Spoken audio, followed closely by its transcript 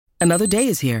Another day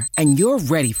is here, and you're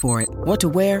ready for it. What to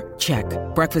wear? Check.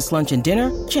 Breakfast, lunch, and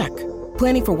dinner? Check.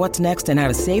 Planning for what's next and how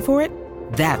to save for it?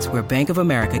 That's where Bank of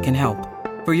America can help.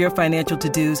 For your financial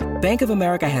to-dos, Bank of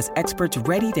America has experts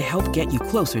ready to help get you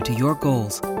closer to your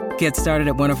goals. Get started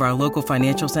at one of our local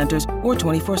financial centers or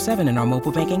 24/7 in our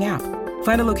mobile banking app.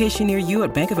 Find a location near you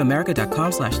at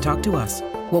bankofamerica.com/talktous.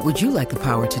 What would you like the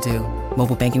power to do?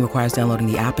 Mobile banking requires downloading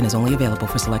the app and is only available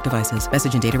for select devices.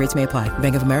 Message and data rates may apply.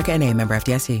 Bank of America N.A., member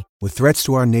FDIC. With threats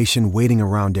to our nation waiting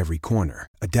around every corner,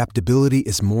 adaptability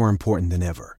is more important than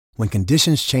ever. When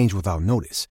conditions change without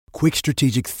notice, quick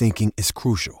strategic thinking is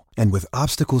crucial. And with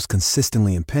obstacles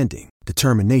consistently impending,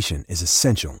 determination is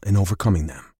essential in overcoming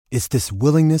them. It's this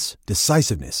willingness,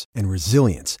 decisiveness, and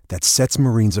resilience that sets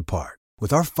Marines apart.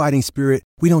 With our fighting spirit,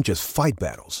 we don't just fight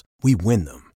battles, we win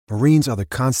them. Marines are the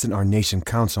constant our nation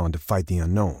counts on to fight the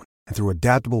unknown. And through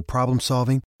adaptable problem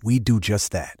solving, we do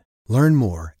just that. Learn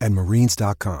more at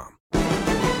marines.com.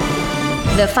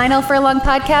 The Final Furlong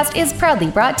podcast is proudly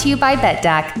brought to you by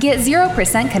BetDAC. Get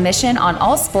 0% commission on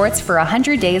all sports for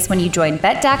 100 days when you join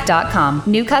BetDAC.com.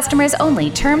 New customers only.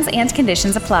 Terms and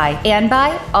conditions apply. And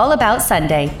by All About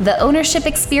Sunday, the ownership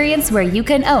experience where you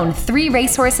can own 3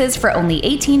 racehorses for only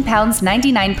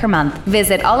 £18.99 per month.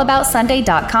 Visit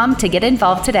allaboutsunday.com to get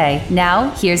involved today.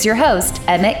 Now, here's your host,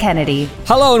 Emmett Kennedy.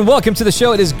 Hello and welcome to the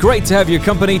show. It is great to have your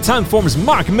company. Timeform's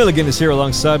Mark Milligan is here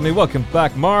alongside me. Welcome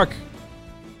back, Mark.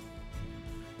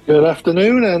 Good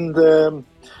afternoon, and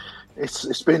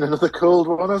it's been another cold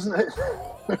one, hasn't it?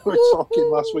 We were talking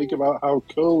last week about how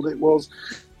cold it was.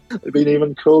 It's been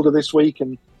even colder this week,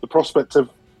 and the prospect of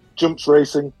jumps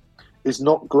racing is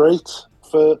not great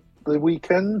for the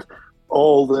weekend.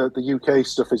 All the UK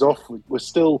stuff is off. We've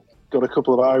still got a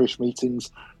couple of Irish meetings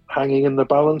hanging in the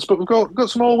balance, but we've got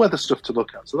some all-weather stuff to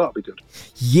look at, so that'll be good.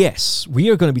 Yes, we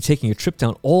are going to be taking a trip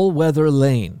down all-weather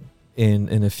lane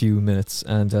in a few minutes,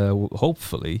 and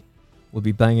hopefully we'll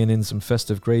be banging in some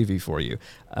festive gravy for you.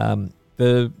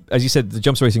 As you said, the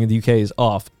jumps racing in the UK is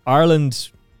off. Ireland,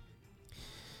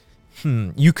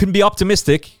 you can be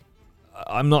optimistic.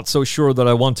 I'm not so sure that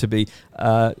I want to be.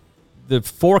 The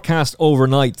forecast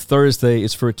overnight Thursday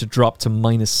is for it to drop to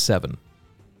 -7.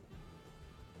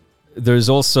 There's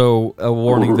also a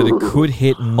warning that it could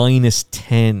hit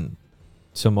 -10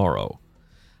 tomorrow.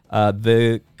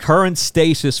 The current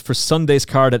status for Sunday's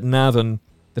card at Navan,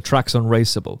 the track's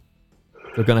unraceable.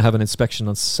 They're going to have an inspection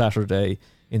on Saturday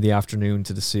in the afternoon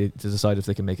to decide if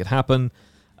they can make it happen.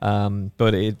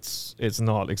 But it's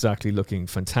not exactly looking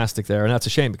fantastic there. And that's a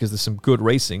shame because there's some good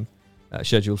racing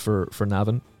scheduled for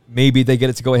Navan. Maybe they get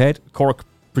it to go ahead. Cork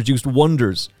produced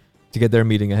wonders to get their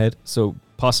meeting ahead. So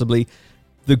possibly.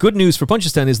 The good news for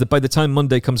Punchestown is that by the time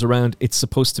Monday comes around, it's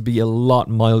supposed to be a lot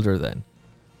milder then.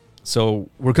 So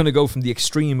we're going to go from the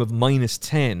extreme of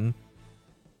 -10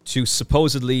 to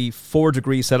supposedly 4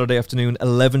 degrees Saturday afternoon,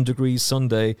 11 degrees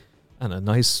Sunday, and a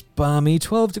nice balmy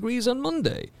 12 degrees on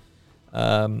Monday.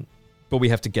 But we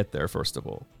have to get there, first of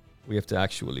all. We have to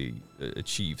actually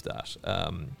achieve that.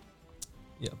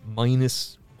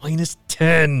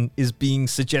 -10 is being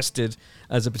suggested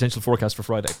as a potential forecast for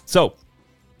Friday. So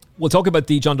we'll talk about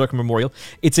the John Durkin Memorial.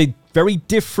 It's a very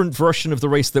different version of the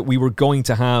race that we were going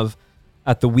to have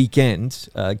at the weekend.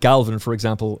 Galvin, for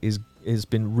example, has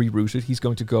been rerouted. He's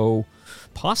going to go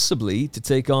possibly to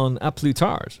take on A Plus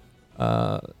Tard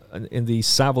in the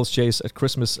Savills Chase at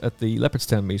Christmas at the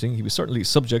Leopardstown meeting. He was certainly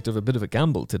subject of a bit of a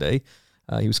gamble today.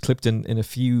 He was clipped in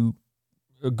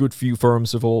a good few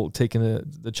firms have all taken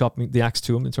the axe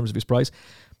to him in terms of his price.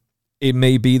 It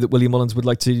may be that Willie Mullins would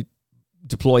like to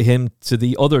deploy him to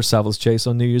the other Savills Chase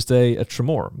on New Year's Day at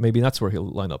Tramore. Maybe that's where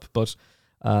he'll line up. But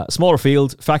smaller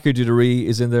field, Fakir Dudery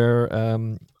is in there,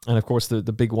 and of course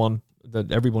the big one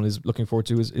that everyone is looking forward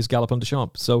to is Galopin Des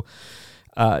Champs. So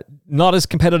not as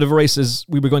competitive a race as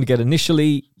we were going to get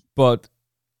initially, but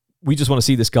we just want to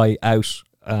see this guy out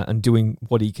and doing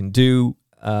what he can do.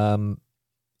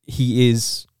 He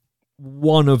is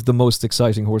one of the most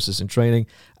exciting horses in training,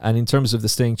 and in terms of the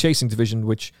staying chasing division,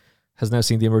 which has now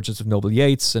seen the emergence of Noble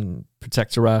Yates, and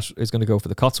Protectorat is going to go for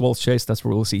the Cotswolds Chase. That's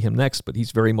where we'll see him next, but he's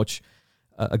very much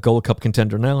a Gold Cup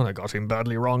contender now, and I got him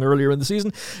badly wrong earlier in the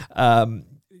season.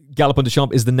 Galopin Des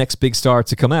Champs is the next big star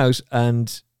to come out,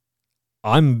 and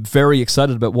I'm very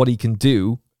excited about what he can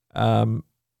do.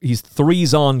 He's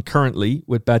 3s on currently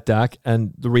with BetDAC,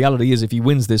 and the reality is if he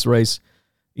wins this race,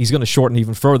 he's going to shorten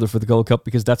even further for the Gold Cup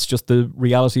because that's just the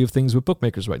reality of things with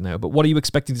bookmakers right now. But what are you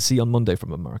expecting to see on Monday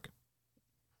from him, Mark?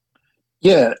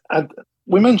 Yeah,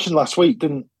 we mentioned last week,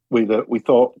 didn't we, that we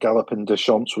thought Galopin Des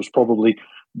Champs was probably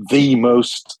the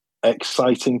most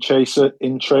exciting chaser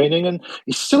in training, and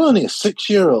he's still only a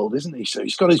 6-year-old, isn't he? So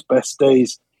he's got his best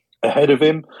days ahead of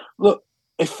him. Look,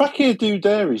 if Fakir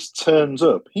Dudaris turns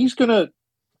up, he's going to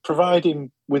provide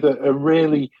him with a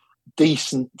really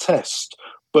decent test.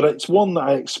 But it's one that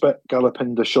I expect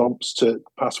Galopin des Champs to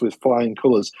pass with flying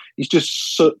colours. He's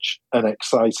just such an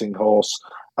exciting horse,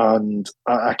 and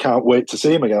I can't wait to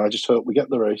see him again. I just hope we get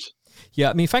the race. Yeah,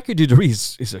 I mean, Fakir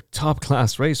Dudaris is a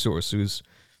top-class racehorse who's,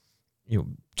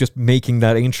 just making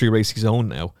that entry race his own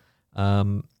now.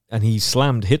 And he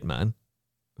slammed Hitman,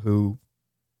 who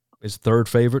is third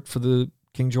favourite for the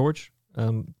King George.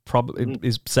 Probably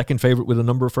is second favourite with a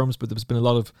number of firms, but there's been a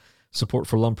lot of support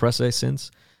for L'Impresse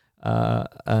since.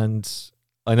 And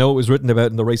I know it was written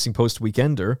about in the Racing Post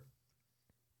Weekender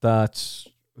that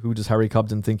who does Harry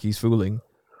Cobden think he's fooling?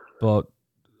 But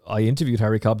I interviewed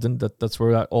Harry Cobden. That's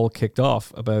where that all kicked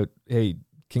off about, hey,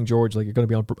 King George, like you're going to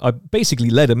be on. I basically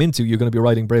led him into you're going to be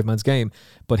riding Brave Man's Game,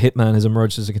 but Hitman has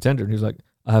emerged as a contender, and he's like,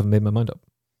 I haven't made my mind up.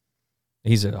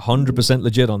 He's 100%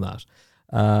 legit on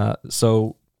that.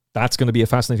 So that's going to be a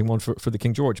fascinating one for the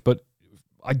King George. But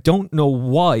I don't know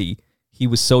why he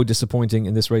was so disappointing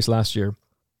in this race last year.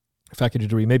 Fakir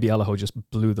Dudaris, maybe Allaho just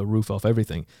blew the roof off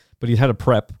everything, but he had a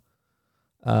prep.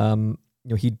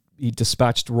 He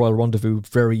dispatched Royal Rendezvous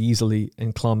very easily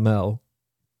in Clonmel,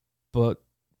 but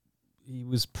he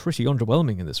was pretty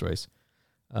underwhelming in this race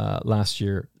last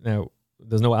year. Now,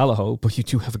 there's no Allaho, but you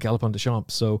do have a Galopin des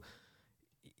Champs, so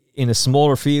in a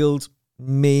smaller field,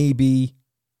 maybe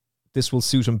this will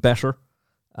suit him better.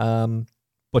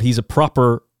 But he's a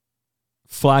proper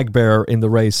flag bearer in the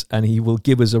race, and he will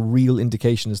give us a real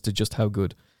indication as to just how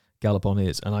good Galopin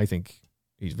is. And I think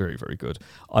he's very, very good.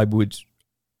 I would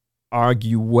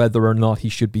argue whether or not he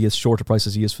should be as short a price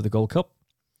as he is for the Gold Cup,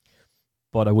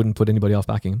 but I wouldn't put anybody off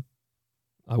backing him.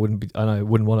 I wouldn't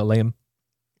want to lay him.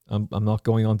 I'm not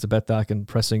going on to Betdaq and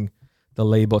pressing the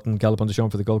lay button Galopin des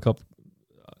Champs for the Gold Cup.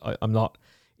 I'm not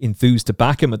enthused to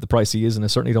back him at the price he is, and I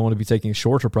certainly don't want to be taking a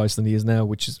shorter price than he is now,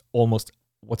 which is almost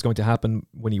what's going to happen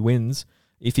when he wins,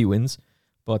 if he wins.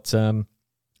 But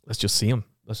let's just see him.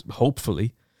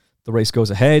 Hopefully the race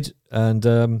goes ahead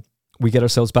and we get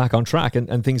ourselves back on track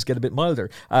and things get a bit milder.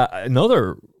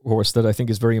 Another horse that I think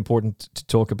is very important to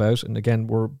talk about, and again,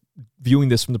 we're viewing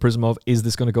this from the prism of, is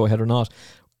this going to go ahead or not?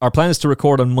 Our plan is to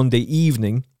record on Monday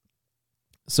evening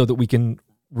so that we can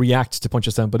react to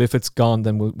Punchestown, but if it's gone,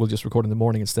 then we'll just record in the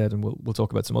morning instead, and we'll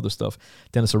talk about some other stuff.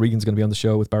 Dennis O'Regan's going to be on the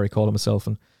show with Barry Call and myself,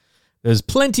 and there's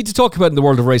plenty to talk about in the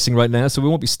world of racing right now, so we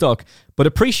won't be stuck. But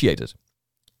Appreciated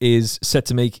is set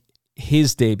to make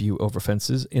his debut over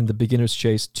fences in the Beginner's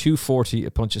Chase 240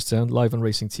 at Punchestown, live on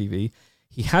Racing TV.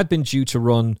 He had been due to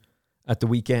run at the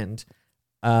weekend,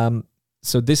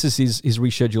 so this is his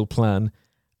rescheduled plan.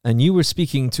 And you were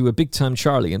speaking to a big-time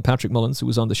Charlie and Patrick Mullins, who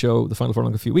was on the show, The Final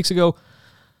Furlong, a few weeks ago,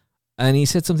 and he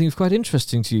said something quite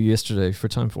interesting to you yesterday for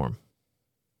Timeform.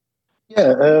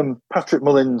 Yeah, Patrick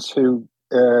Mullins, who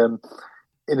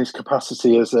in his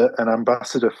capacity as an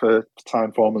ambassador for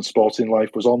Timeform and Sporting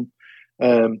Life, was on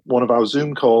one of our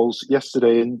Zoom calls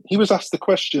yesterday, and he was asked the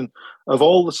question, of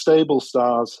all the stable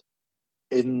stars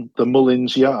in the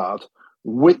Mullins yard,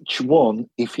 which one,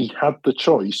 if he had the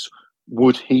choice,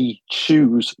 would he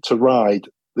choose to ride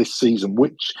this season?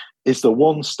 Which is the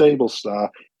one stable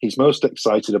star he's most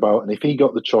excited about? And if he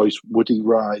got the choice, would he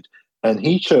ride? And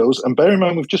he chose, and bear in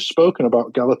mind, we've just spoken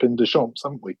about Galopin des Champs,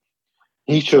 haven't we?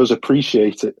 He chose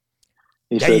Appreciate It.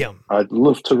 He said, I'd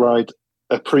love to ride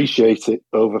Appreciate It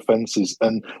over fences.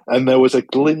 And there was a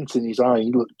glint in his eye.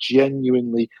 He looked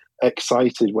genuinely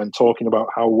excited when talking about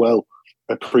how well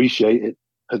Appreciate It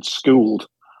had schooled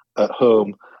at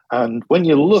home. And when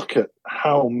you look at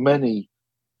how many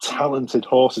talented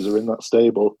horses are in that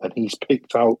stable, and he's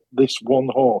picked out this one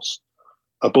horse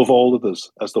above all others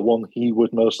as the one he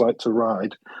would most like to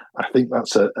ride, I think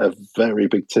that's a very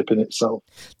big tip in itself.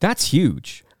 That's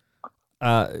huge.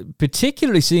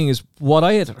 Particularly seeing as what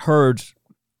I had heard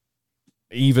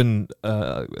even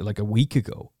like a week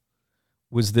ago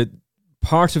was that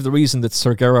part of the reason that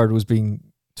Sir Gerard was being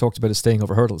talked about as staying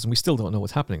over hurdles, and we still don't know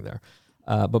what's happening there,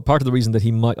 but part of the reason that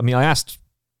he might... I mean, I asked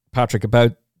Patrick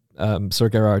about Sir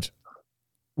Gerard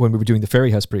when we were doing the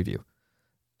Fairy House preview,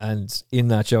 and in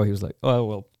that show he was like, oh,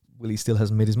 well, Willie still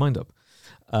hasn't made his mind up.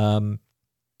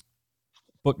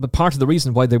 But part of the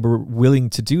reason why they were willing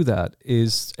to do that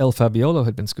is El Fabiolo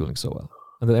had been schooling so well,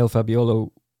 and that El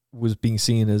Fabiolo was being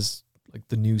seen as like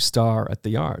the new star at the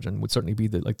yard and would certainly be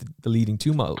the leading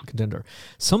 2-mile contender.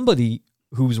 Somebody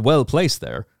who's well placed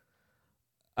there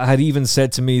had even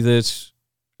said to me that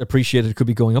Appreciated could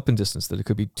be going up in distance, that it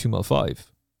could be 2-mile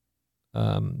 5,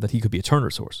 that he could be a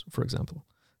Turner's horse, for example.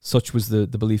 Such was the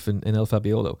belief in El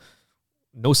Fabiolo.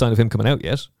 No sign of him coming out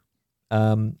yet.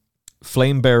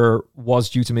 Flamebearer was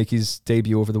due to make his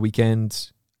debut over the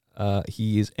weekend.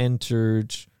 He is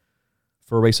entered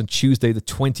for a race on Tuesday, the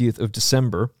 20th of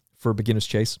December, for a beginner's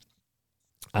chase.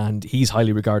 And he's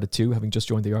highly regarded too, having just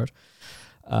joined the yard.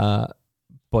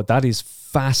 But that is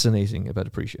fascinating about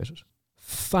Appreciated.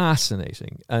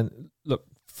 Fascinating. And look,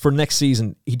 for next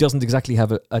season, he doesn't exactly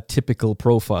have a typical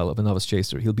profile of a novice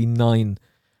chaser. He'll be 9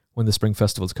 when the spring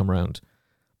festivals come around.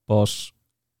 But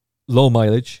low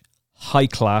mileage, high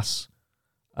class,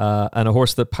 and a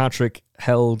horse that Patrick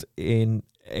held in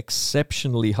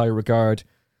exceptionally high regard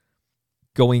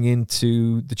going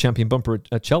into the champion bumper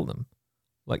at Cheltenham.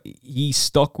 Like, he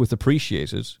stuck with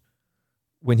Appreciated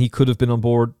when he could have been on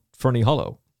board Fernie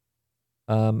Hollow.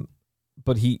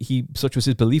 But he such was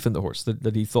his belief in the horse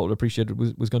that he thought Appreciated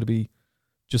was going to be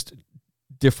just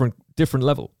different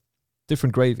level,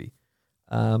 different gravy.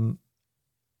 And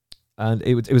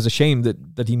it was a shame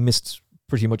that he missed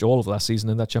pretty much all of last season,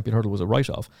 and that champion hurdle was a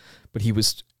write-off. But he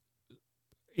was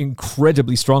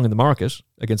incredibly strong in the market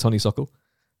against Honeysuckle.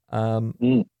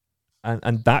 And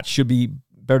that should be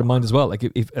bear in mind as well. Like,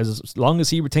 if as long as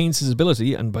he retains his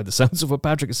ability, and by the sounds of what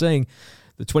Patrick is saying,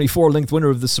 the 24-length winner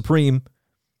of the Supreme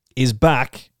is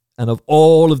back, and of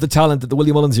all of the talent at the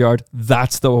William Mullins yard,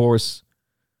 that's the horse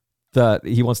that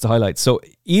he wants to highlight. So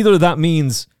either that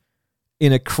means,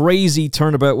 in a crazy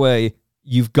turnabout way,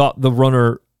 you've got the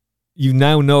runner, you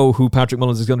now know who Patrick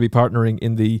Mullins is going to be partnering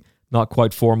in the not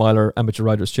quite 4-miler amateur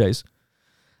riders chase.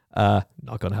 Not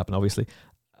going to happen, obviously.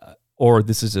 Or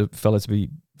this is a fella to be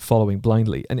following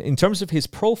blindly. And in terms of his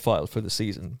profile for the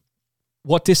season,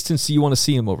 what distance do you want to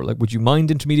see him over? Like, would you mind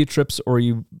intermediate trips, or are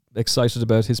you excited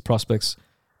about his prospects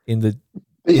in the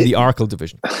Arkle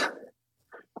division?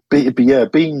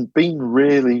 Being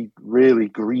really, really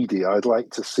greedy, I'd like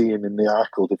to see him in the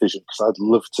Arkle division, because I'd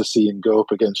love to see him go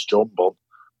up against John Bon.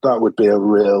 That would be a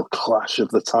real clash of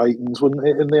the titans, wouldn't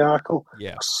it, in the Arkle?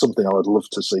 Yeah. Something I would love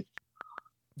to see.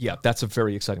 Yeah, that's a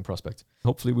very exciting prospect.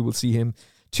 Hopefully we will see him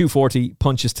 240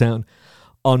 Punchestown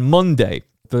on Monday.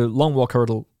 The long walk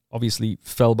hurdle obviously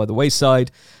fell by the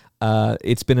wayside.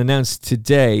 It's been announced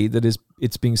today that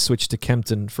it's being switched to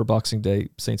Kempton for Boxing Day,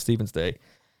 St. Stephen's Day,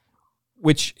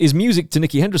 which is music to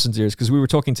Nicky Henderson's ears, because we were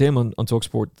talking to him on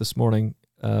TalkSport this morning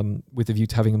with a view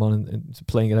to having him on and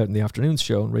playing it out in the afternoon's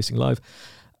show on Racing Live.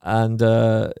 And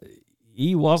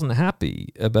he wasn't happy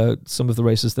about some of the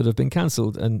races that have been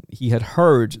cancelled, and he had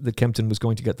heard that Kempton was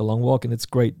going to get the long walk, and it's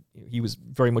great. He was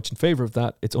very much in favour of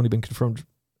that. It's only been confirmed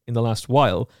in the last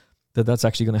while that that's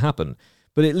actually going to happen.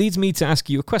 But it leads me to ask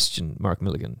you a question, Mark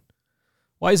Milligan.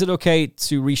 Why is it okay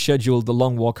to reschedule the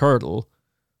long walk hurdle,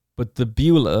 but the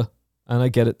Beulah, and I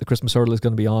get it, the Christmas hurdle is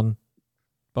going to be on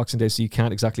Boxing Day, so you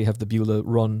can't exactly have the Beulah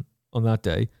run on that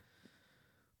day.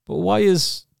 But why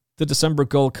is the December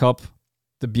Gold Cup,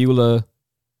 the Beulah,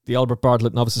 the Albert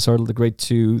Bartlett Novices Hurdle, the Grade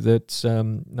 2 that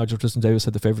Nigel Tristan-Davis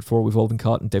had the favourite for, we've all been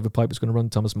caught, and David Pipe is going to run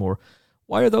Thomas More.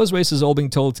 Why are those races all being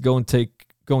told to go and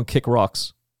kick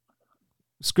rocks?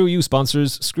 Screw you,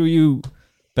 sponsors. Screw you,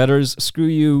 bettors. Screw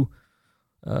you,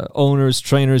 owners,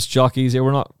 trainers, jockeys. Yeah,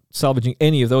 we're not salvaging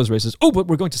any of those races. Oh, but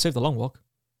we're going to save the long walk.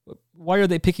 Why are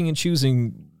they picking and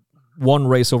choosing one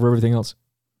race over everything else?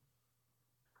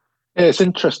 Yeah, it's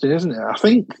interesting, isn't it? I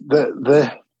think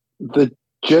that the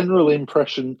general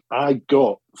impression I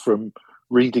got from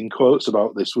reading quotes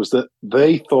about this was that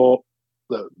they thought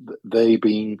that they,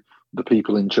 being the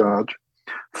people in charge,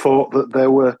 thought that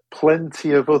there were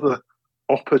plenty of other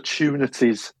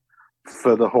opportunities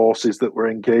for the horses that were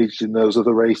engaged in those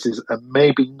other races, and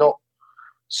maybe not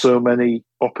so many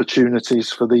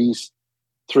opportunities for these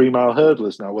 3-mile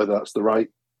hurdlers. Now, whether that's the right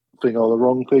thing or the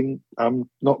wrong thing, I'm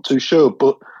not too sure.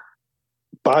 But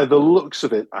by the looks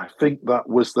of it, I think that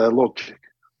was their logic.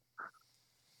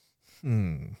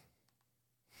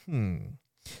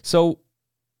 So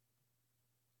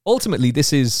ultimately,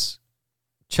 this is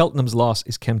Cheltenham's loss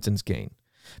is Kempton's gain,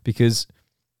 because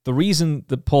the reason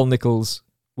that Paul Nicholls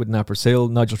with Napper Sale,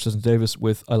 Nigel Tristan-Davis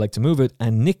with I Like to Move It,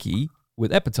 and Nicky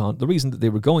with Epatante, the reason that they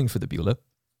were going for the Beulah,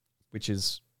 which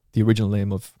is the original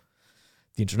name of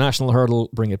the International Hurdle,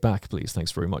 bring it back, please,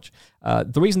 thanks very much.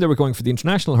 The reason they were going for the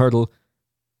International Hurdle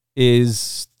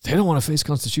is they don't want to face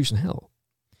Constitution Hill.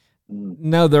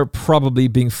 Now they're probably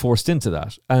being forced into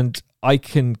that, and I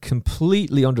can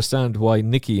completely understand why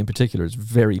Nicky in particular is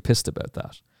very pissed about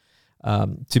that.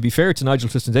 To be fair to Nigel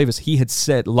Tristan-Davis, he had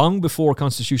said long before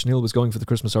Constitution Hill was going for the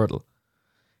Christmas Hurdle,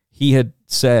 he had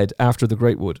said after the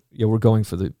Greatwood, yeah, we're going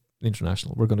for the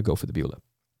International, we're going to go for the Beulah.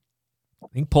 I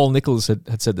think Paul Nicholls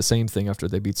had said the same thing after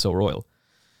they beat So Royal.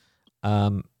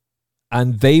 And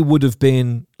they would have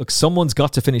been, look, someone's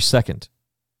got to finish second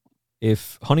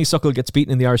If Honeysuckle gets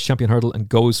beaten in the Irish Champion Hurdle and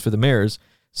goes for the mares,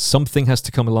 something has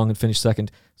to come along and finish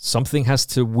second. Something has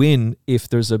to win if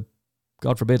there's a,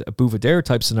 God forbid, a Bouvedere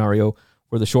type scenario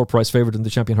where the short price favourite in the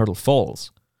Champion Hurdle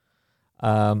falls.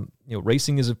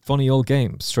 Racing is a funny old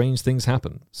game. Strange things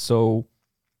happen. So,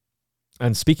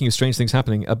 and speaking of strange things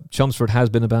happening, Chelmsford has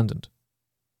been abandoned.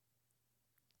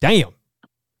 Damn.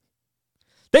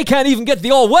 They can't even get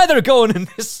the all-weather going in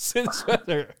this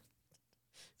weather.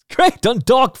 Great.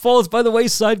 Dundalk falls by the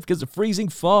wayside because of freezing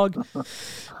fog.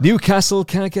 Newcastle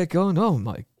can't get going. Oh,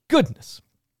 my goodness.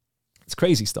 It's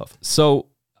crazy stuff. So,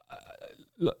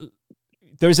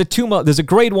 there's a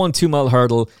grade 1 2-mile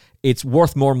hurdle. It's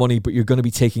worth more money, but you're going to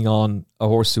be taking on a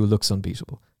horse who looks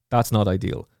unbeatable. That's not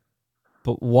ideal.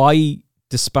 But why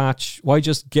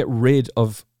just get rid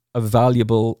of a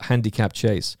valuable handicap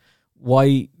chase?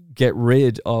 Why get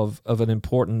rid of an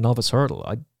important novice hurdle?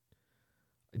 I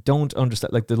don't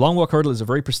understand. Like, the Long Walk Hurdle is a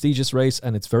very prestigious race,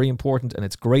 and it's very important, and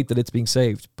it's great that it's being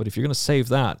saved. But if you're going to save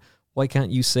that, why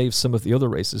can't you save some of the other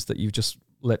races that you've just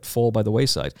let fall by the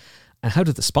wayside? And how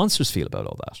do the sponsors feel about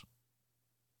all that?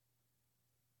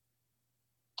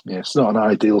 Yeah, it's not an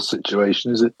ideal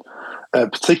situation, is it?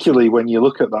 Particularly when you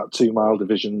look at that 2-mile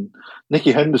division.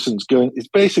 Nicky Henderson's is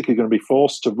basically going to be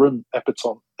forced to run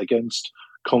Epatante against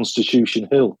Constitution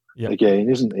Hill again,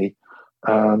 isn't he?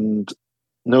 And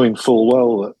knowing full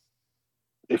well that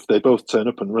if they both turn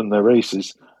up and run their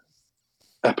races,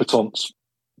 Epatante's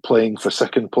playing for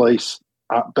second place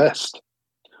at best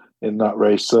in that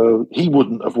race. So he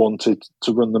wouldn't have wanted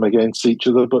to run them against each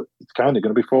other, but it's kind of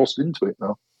going to be forced into it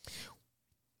now.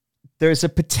 There's a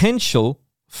potential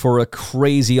for a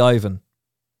crazy Ivan.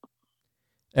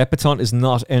 Epatante is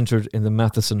not entered in the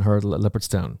Matheson Hurdle at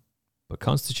Leopardstown, but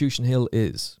Constitution Hill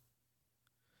is.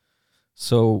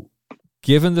 So,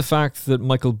 given the fact that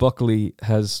Michael Buckley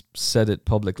has said it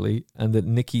publicly and that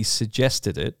Nicky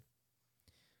suggested it,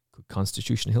 could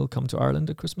Constitution Hill come to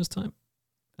Ireland at Christmas time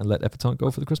and let Epatante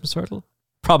go for the Christmas Hurdle?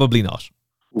 Probably not.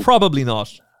 Probably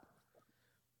not.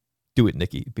 Do it,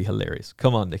 Nicky. It'd be hilarious.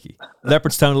 Come on, Nicky.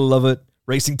 Leopardstown will love it.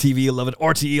 Racing TV will love it.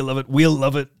 RTE will love it. We'll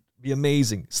love it. Be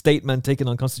amazing. Stateman taking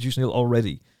on Constitution Hill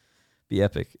already. Be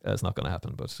epic. It's not going to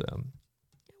happen, but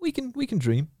we can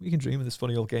dream. We can dream in this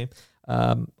funny old game.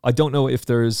 I don't know if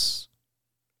there's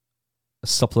a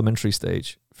supplementary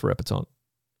stage for Epatante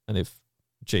and if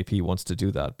JP wants to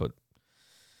do that, but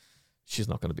she's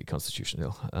not going to be Constitution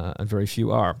Hill, and very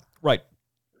few are. Right.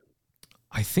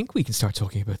 I think we can start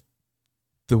talking about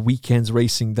the weekend's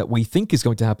racing that we think is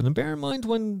going to happen. And bear in mind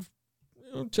when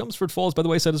Chelmsford falls by the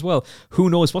wayside as well. Who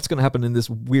knows what's going to happen in this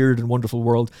weird and wonderful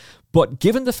world. But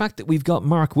given the fact that we've got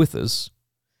Mark with us,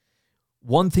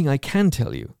 one thing I can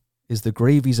tell you is the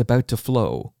gravy's about to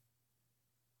flow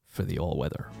for the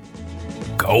all-weather.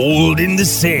 Gold in the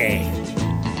sand.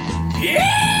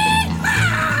 Yeah!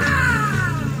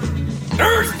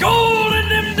 There's gold in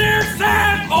them there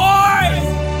sand,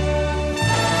 boys!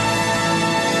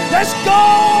 Let's go!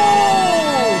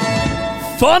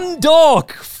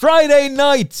 Fundalk! Friday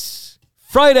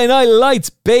night lights,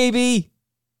 baby!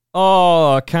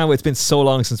 Oh, I can't wait. It's been so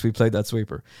long since we played that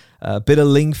sweeper. A bit of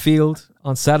Lingfield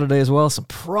on Saturday as well. Some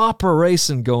proper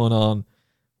racing going on.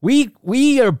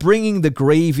 We are bringing the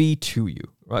gravy to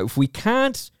you, right? If we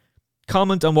can't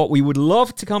comment on what we would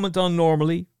love to comment on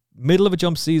normally, middle of a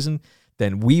jump season,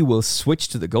 then we will switch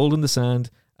to the gold in the sand,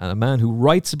 and a man who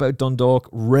writes about Dundalk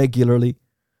regularly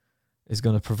is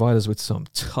going to provide us with some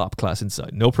top-class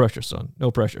insight. No pressure, son.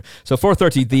 No pressure. So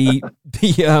 4:30,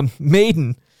 the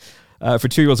maiden for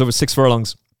 2-year-olds over 6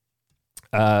 furlongs.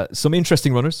 Some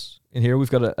interesting runners in here.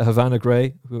 We've got a Havana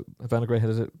Grey. Havana Grey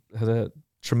had a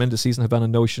tremendous season. Havana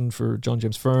Notion for John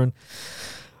James Fern.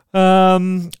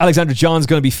 Alexander John's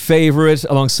going to be favourite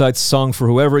alongside Song for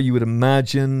Whoever, you would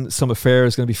imagine. Some Affair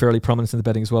is going to be fairly prominent in the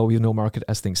betting as well. We have no market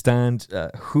as things stand.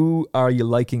 Who are you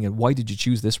liking and why did you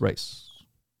choose this race?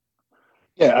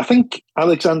 Yeah, I think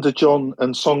Alexander John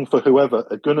and Song for Whoever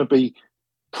are going to be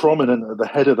prominent at the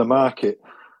head of the market.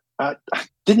 I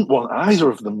didn't want either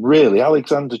of them, really.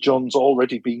 Alexander John's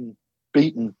already been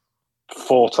beaten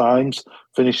 4 times,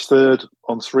 finished 3rd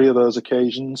on 3 of those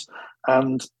occasions.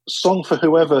 And Song for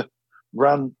Whoever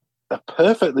ran a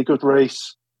perfectly good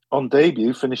race on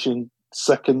debut, finishing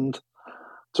 2nd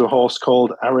to a horse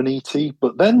called Araniti,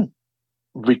 but then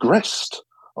regressed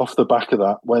off the back of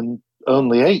that when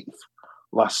only 8th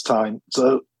last time.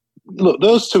 So, look,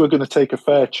 those two are going to take a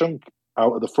fair chunk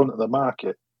out of the front of the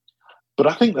market. But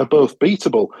I think they're both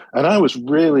beatable. And I was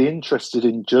really interested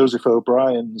in Joseph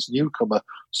O'Brien's newcomer,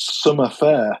 Summer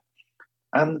Fair.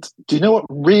 And do you know what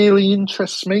really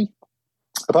interests me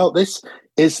about this?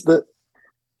 Is that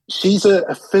she's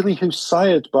a filly who's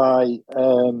sired by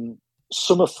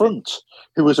Summer Front,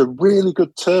 who was a really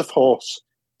good turf horse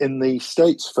in the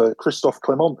States for Christophe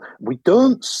Clement. We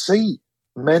don't see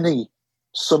many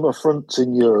Summer Fronts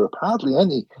in Europe, hardly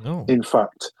any, in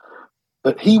fact.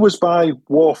 But he was by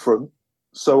Warfront,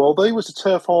 so although he was a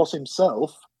turf horse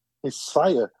himself, his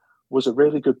sire was a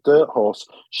really good dirt horse.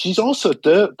 She's also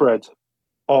dirt bred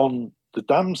on the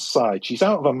dam's side. She's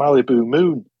out of a Malibu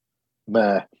Moon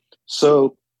mare.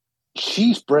 So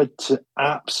she's bred to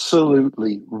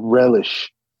absolutely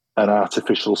relish an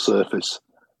artificial surface.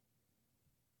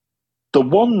 The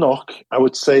one knock, I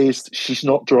would say, is she's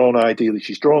not drawn ideally.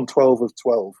 She's drawn 12 of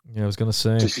 12. Yeah, I was going to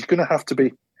say. So she's going to have to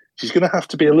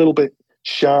be a little bit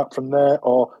sharp from there,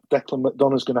 or Declan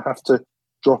McDonough's going to have to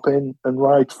drop in and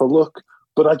ride for luck.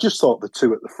 But I just thought the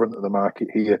two at the front of the market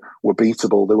here were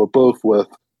beatable. They were both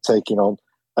worth taking on.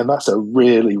 And that's a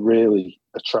really, really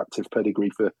attractive pedigree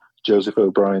for Joseph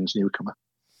O'Brien's newcomer.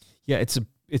 Yeah,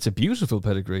 it's a beautiful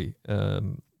pedigree,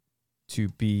 to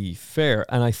be fair.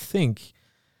 And I think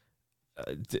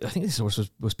this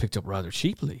horse was picked up rather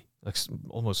cheaply, like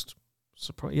almost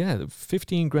surprised. Yeah,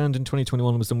 15 grand in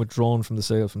 2021 was then withdrawn from the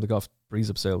sale, from the Goff Breeze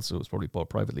Up sale, so it was probably bought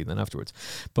privately then afterwards.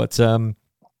 But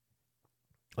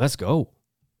let's go.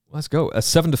 A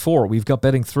 7-4. We've got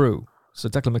betting through. So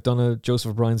Declan McDonough,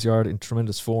 Joseph O'Brien's yard in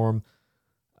tremendous form.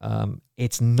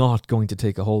 It's not going to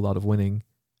take a whole lot of winning,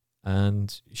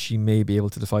 and she may be able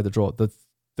to defy the draw.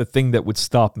 The thing that would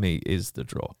stop me is the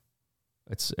draw.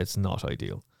 It's not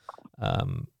ideal.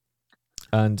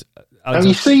 And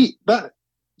you see that,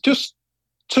 just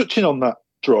touching on that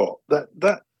draw,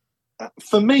 that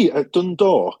for me at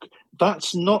Dundalk,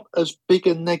 that's not as big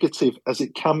a negative as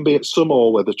it can be at some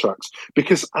all-weather tracks,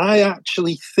 because I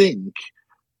actually think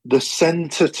the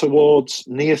centre towards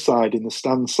near side in the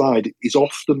stand side is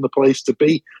often the place to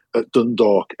be at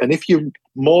Dundalk. And if you're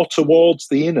more towards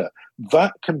the inner,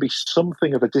 that can be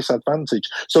something of a disadvantage.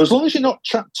 So as long as you're not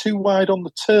trapped too wide on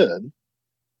the turn,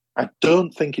 I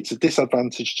don't think it's a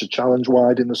disadvantage to challenge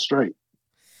wide in the straight.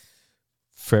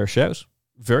 Fair shout.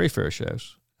 Very fair shout.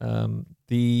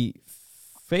 The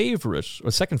favourite, or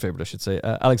second favourite, I should say,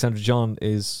 Alexander John,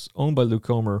 is owned by Luke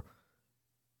Comer,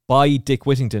 by Dick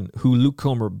Whittington, who Luke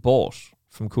Comer bought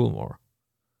from Coolmore.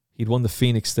 He'd won the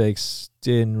Phoenix Stakes,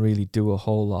 didn't really do a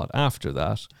whole lot after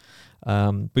that.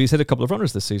 But he's had a couple of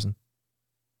runners this season.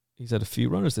 It's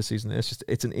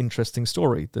an interesting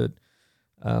story that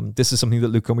this is something that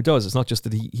Luke Comer does. It's not just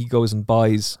that he goes and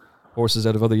buys horses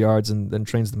out of other yards and then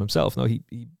trains them himself. No, he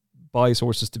buys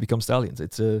horses to become stallions.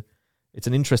 It's an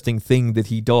interesting thing that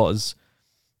he does.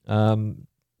 And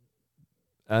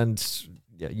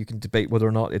yeah, you can debate whether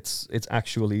or not it's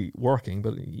actually working,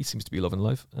 but he seems to be loving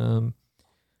life.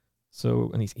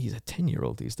 So, and he's a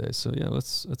 10-year-old these days. So yeah,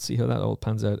 let's see how that all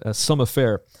pans out. Summer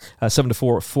Fair, 7-4,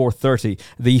 4:30.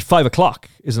 The 5 o'clock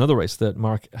is another race that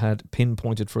Mark had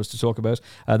pinpointed for us to talk about.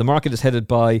 The market is headed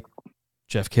by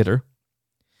Jeff Kidder,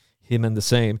 him and the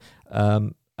same,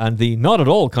 and the not at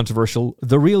all controversial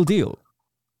The Real Deal.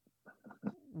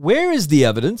 Where is the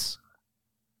evidence?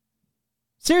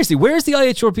 Seriously, where's the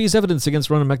IHRP's evidence against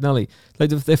Ronan McNally? Like,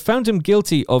 they found him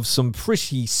guilty of some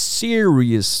pretty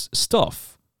serious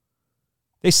stuff.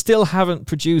 They still haven't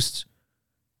produced.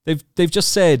 They've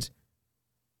just said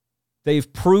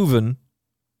they've proven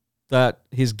that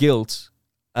his guilt,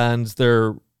 and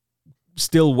they're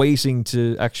still waiting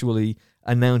to actually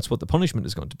announce what the punishment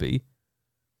is going to be.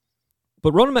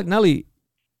 But Ronan McNally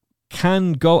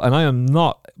can go, and I am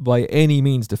not by any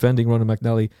means defending Ronan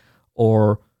McNally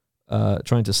or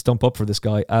trying to stump up for this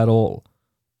guy at all.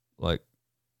 Like,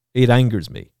 it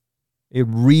angers me. It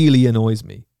really annoys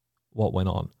me what went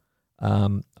on.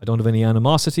 I don't have any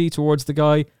animosity towards the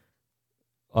guy.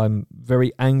 I'm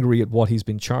very angry at what he's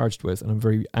been charged with, and I'm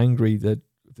very angry that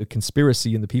the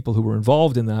conspiracy and the people who were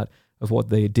involved in that, of what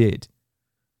they did.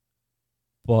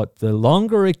 But the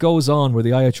longer it goes on where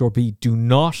the IHRB do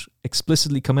not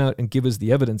explicitly come out and give us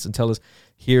the evidence and tell us,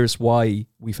 here's why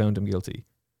we found him guilty.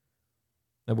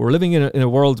 Now, we're living in a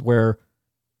world where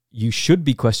you should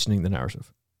be questioning the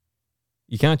narrative.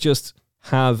 You can't just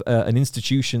have an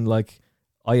institution like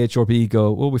IHRB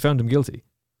go, well, we found him guilty.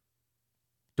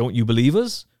 Don't you believe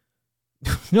us?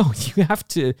 No, you have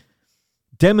to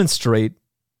demonstrate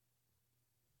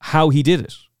how he did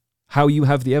it, how you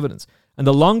have the evidence. And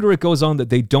the longer it goes on that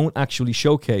they don't actually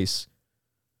showcase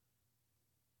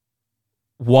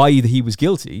why he was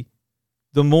guilty,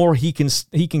 the more he can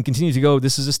continue to go,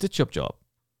 this is a stitch-up job.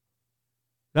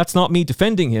 That's not me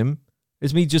defending him.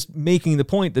 It's me just making the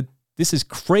point that this is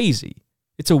crazy.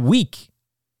 It's a week.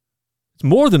 It's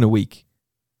more than a week.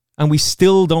 And we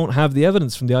still don't have the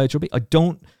evidence from the IHRB.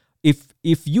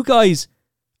 if you guys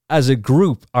as a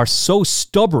group are so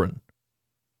stubborn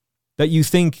that you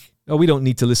think, oh, we don't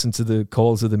need to listen to the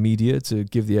calls of the media to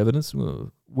give the evidence.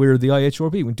 Well, we're the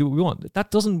IHRB. We do what we want.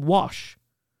 That doesn't wash.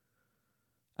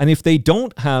 And if they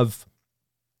don't have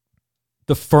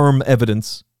the firm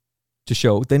evidence to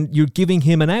show, then you're giving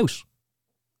him an out.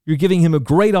 You're giving him a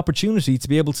great opportunity to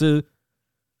be able to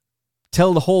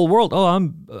tell the whole world,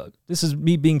 oh, this is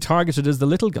me being targeted as the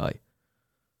little guy.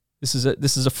 This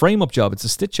is a frame-up job. It's a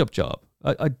stitch-up job.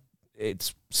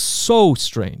 It's so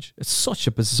strange. It's such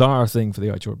a bizarre thing for the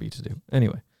IHRB to do.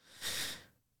 Anyway,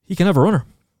 he can have a runner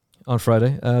on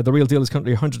Friday. The real deal is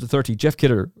currently 130. Jeff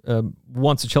Kidder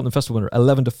wants a Cheltenham Festival winner,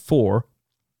 11-4. It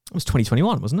was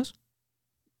 2021, wasn't it?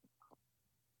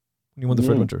 When he won the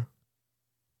Fred Winter.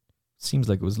 Seems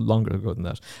like it was longer ago than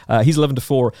that. He's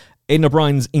 11-4. Aidan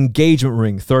O'Brien's engagement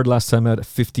ring, third last time out, a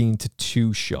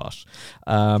 15-2 shot.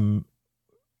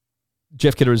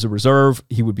 Jeff Kidder is a reserve.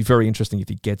 He would be very interesting if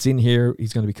he gets in here.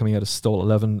 He's going to be coming out of stall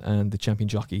 11, and the champion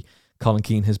jockey, Colin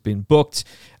Keane, has been booked.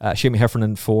 Shamie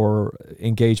Heffernan for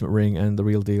engagement ring, and the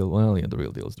real deal. Well, yeah, the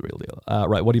real deal is the real deal.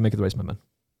 Right, what do you make of the race, my man?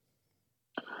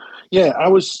 Yeah, I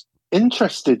was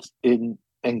interested in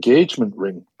engagement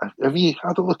ring. Have you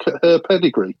had a look at her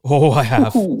pedigree? Oh, I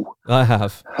have. Ooh. I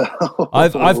have.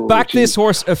 I've backed this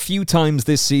horse a few times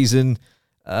this season,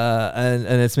 and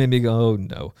it's made me go, oh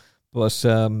no. But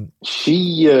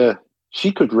she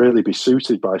could really be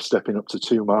suited by stepping up to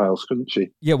 2 miles, couldn't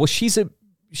she? Yeah, well, she's a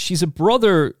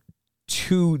brother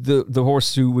to the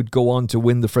horse who would go on to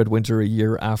win the Fred Winter a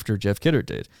year after Jeff Kidder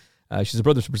did. She's a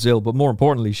brother to Brazil, but more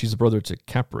importantly, she's a brother to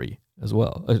Capri as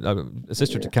well. A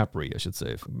sister to Capri, I should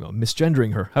say.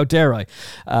 Misgendering her. How dare I?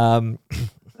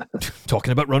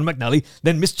 Talking about Ron McNally,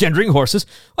 then misgendering horses.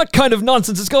 What kind of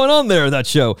nonsense is going on there, that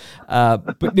show?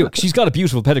 But she's got a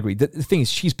beautiful pedigree. The thing is,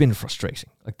 she's been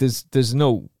frustrating. Like there's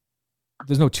no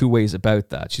two ways about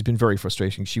that. She's been very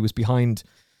frustrating. She was behind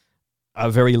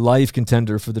a very live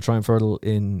contender for the Triumph Hurdle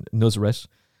in Nuzret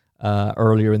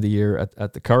earlier in the year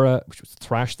at the Curragh, which was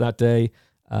thrashed that day.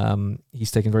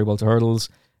 He's taken very well to hurdles.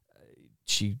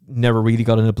 She never really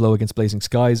got in a blow against Blazing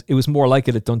Skies. It was more like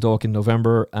it at Dundalk in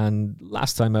November, and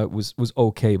last time out was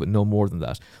okay, but no more than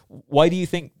that. Why do you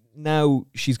think now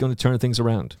she's going to turn things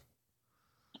around?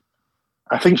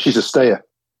 I think she's a stayer.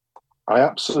 I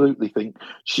absolutely think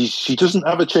she doesn't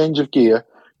have a change of gear.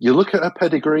 You look at her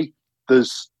pedigree,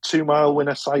 there's 2 mile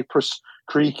winner Cypress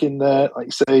Creek in there, like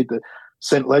you say, the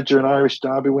St. Ledger and Irish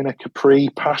Derby winner Capri,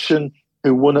 Passion,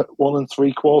 who won at 1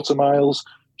 3/4 miles.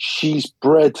 She's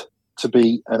bred to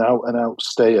be an out-and-out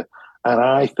stayer. And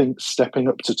I think stepping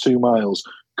up to 2 miles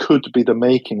could be the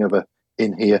making of her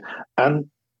in here. And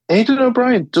Aidan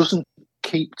O'Brien doesn't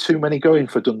keep too many going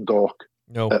for Dundalk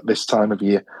at this time of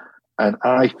year. And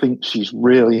I think she's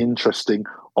really interesting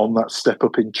on that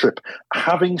step-up in trip.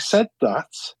 Having said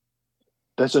that,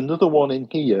 there's another one in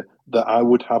here that I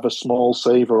would have a small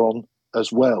saver on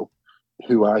as well,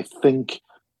 who I think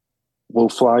will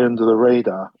fly under the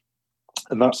radar.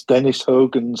 And that's Dennis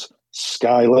Hogan's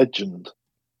Sky Legend.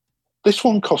 This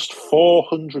one cost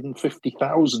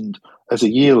 $450,000 as a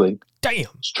yearling. Damn!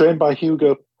 It's trained by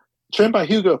Hugo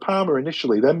Palmer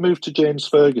initially, then moved to James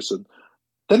Ferguson.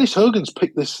 Dennis Hogan's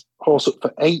picked this horse up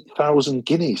for 8,000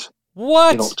 guineas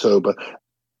in October,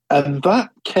 and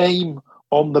that came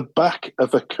on the back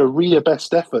of a career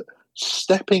best effort,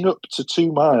 stepping up to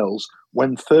 2 miles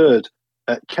when third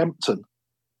at Kempton.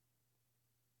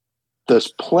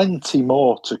 There's plenty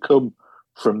more to come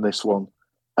from this one.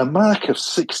 A mark of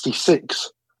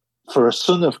 66 for a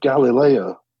son of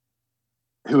Galileo,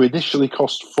 who initially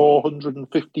cost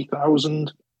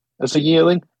 $450,000 as a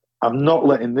yearling. I'm not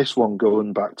letting this one go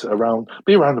and back to around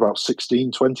about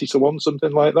 16, 20 to 1,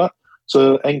 something like that.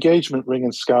 So Engagement Ring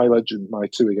and Sky Legend, my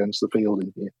two against the field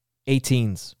in here.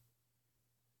 18s.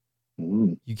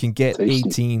 You can get tasty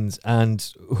 18s,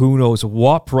 and who knows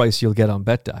what price you'll get on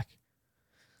BetDAC.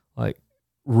 Like,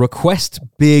 request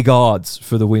big odds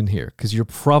for the win here, because you're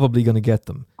probably going to get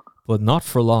them, but not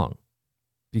for long.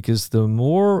 Because the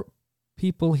more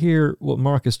people hear what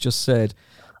Marcus just said,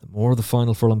 the more the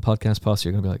Final Furlong podcast posse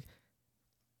are going to be like,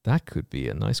 that could be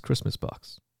a nice Christmas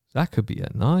box. That could be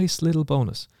a nice little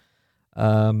bonus.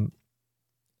 I mean,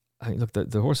 look,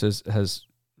 the horse has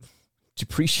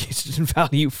depreciated in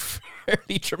value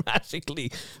fairly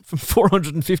dramatically from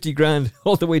 450 grand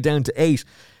all the way down to 8.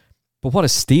 But what a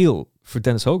steal for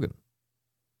Dennis Hogan.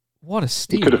 What a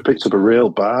steal. He could have picked up a real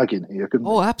bargain here, couldn't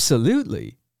he? Oh,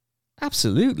 absolutely.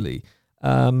 Absolutely.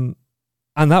 And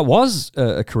that was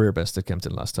a career best at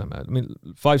Kempton last time out. I mean,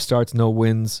 5 starts, no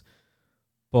wins,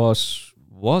 but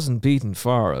wasn't beaten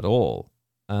far at all.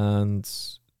 And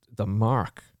the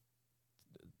mark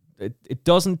it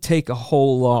doesn't take a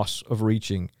whole lot of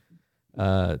reaching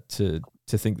to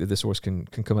think that this horse can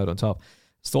come out on top.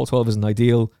 Stall 12 isn't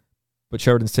ideal, but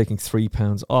Sheridan's taking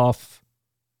 £3 off.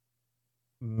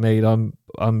 Mate,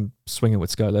 I'm swinging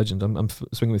with Sky Legend. I'm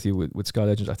swinging with you with Sky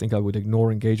Legend. I think I would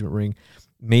ignore Engagement Ring,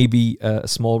 maybe a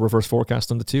small reverse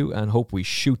forecast on the two, and hope we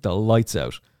shoot the lights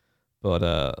out.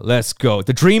 But let's go.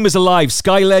 The dream is alive.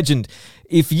 Sky Legend.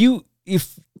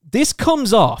 If this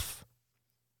comes off,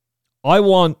 I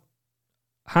want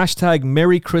hashtag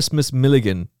Merry Christmas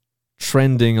Milligan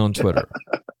trending on Twitter.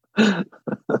 And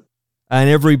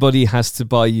everybody has to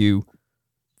buy you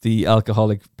the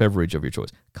alcoholic beverage of your choice.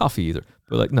 Coffee either.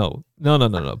 But like, no.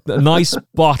 A nice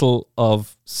bottle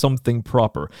of something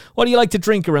proper. What do you like to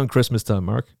drink around Christmas time,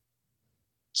 Mark?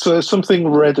 So something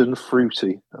red and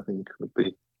fruity, I think, would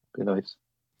be nice.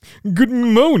 Good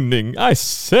morning, I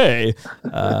say.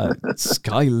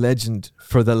 Sky Legend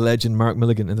for the legend Mark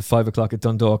Milligan in the 5 o'clock at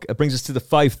Dundalk. It brings us to the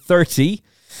 5:30.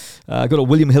 Got a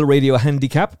William Hill Radio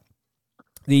handicap.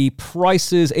 The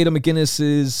prices, Ada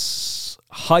McGuinness's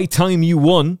High Time You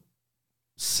Won,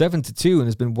 7-2, and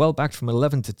has been well backed from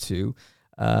 11-2.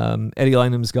 Eddie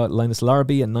Lynham's got Linus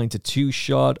Larby, a 9-2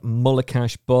 shot.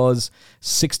 Mullikash Buzz,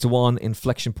 6-1.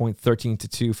 Inflection Point,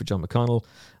 13-2 for John McConnell.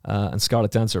 And Scarlet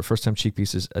Dancer, first-time cheek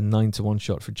pieces, a 9-1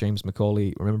 shot for James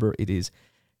McCauley. Remember, it is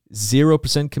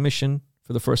 0% commission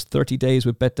for the first 30 days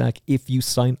with BetDAC if you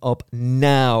sign up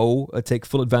now. Take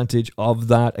full advantage of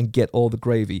that and get all the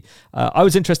gravy. I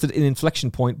was interested in Inflection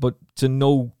Point, but to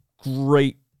no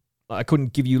great... I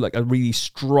couldn't give you like a really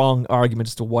strong argument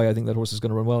as to why I think that horse is going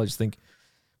to run well. I just think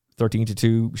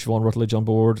 13-2, Siobhan Rutledge on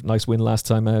board, nice win last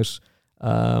time out,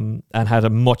 and had a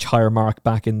much higher mark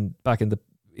back in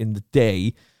the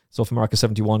day. So for mark of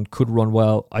 71, could run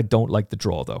well. I don't like the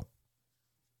draw though.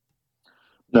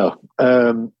 No,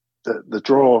 the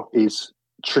draw is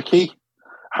tricky.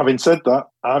 Having said that,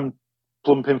 I'm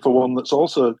plumping for one that's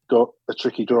also got a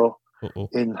tricky draw.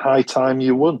 In High Time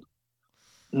You Won.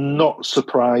 Not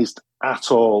surprised at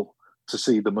all to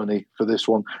see the money for this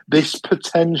one. This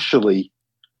potentially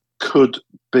could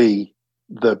be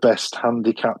the best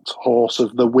handicapped horse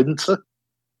of the winter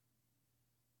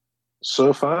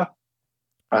so far.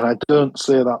 And I don't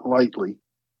say that lightly.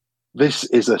 This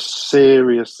is a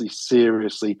seriously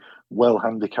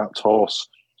well-handicapped horse.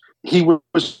 He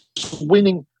was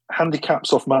winning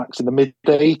handicaps off marks in the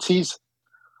mid-80s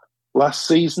last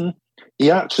season. He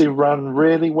actually ran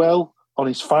really well on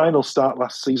his final start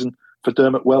last season for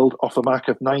Dermot Weld off a mark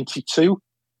of 92.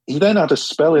 He then had a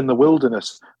spell in the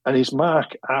wilderness and his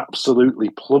mark absolutely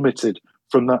plummeted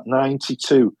from that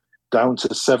 92 down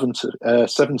to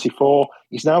 74.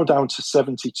 He's now down to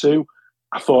 72.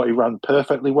 I thought he ran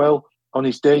perfectly well on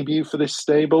his debut for this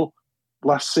stable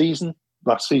last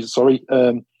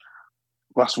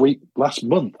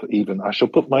month even. I shall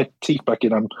put my teeth back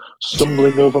in. I'm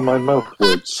stumbling over my mouth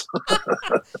words.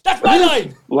 That's my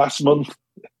line! Last month,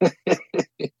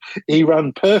 he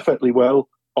ran perfectly well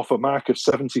off a mark of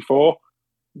 74.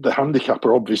 The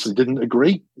handicapper obviously didn't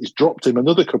agree. He's dropped him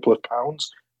another couple of pounds.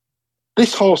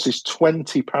 This horse is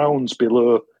 20 pounds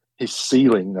below his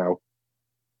ceiling now.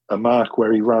 A mark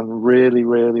where he ran really,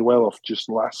 really well off just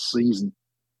last season.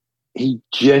 He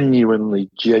genuinely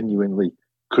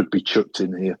could be chucked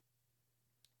in here.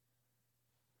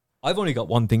 I've only got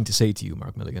one thing to say to you,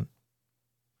 Mark Milligan.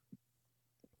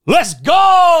 Let's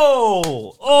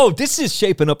go! Oh, this is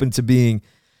shaping up into being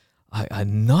a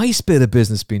nice bit of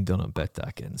business being done on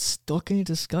BetDAC. Getting stuck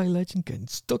into Sky Legend, getting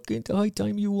stuck into High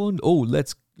Time You Won. Oh,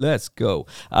 let's go.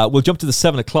 We'll jump to the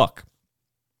 7 o'clock,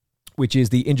 which is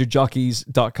the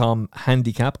injuredjockeys.com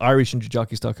handicap,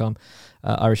 irishinjuredjockeys.com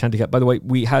Irish handicap. By the way,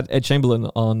 we had Ed Chamberlain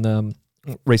on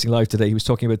Racing Live today. He was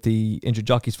talking about the Injured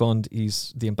Jockeys Fund.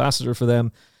 He's the ambassador for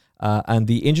them. And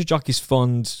the Injured Jockeys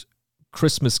Fund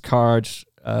Christmas card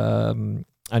and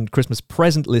Christmas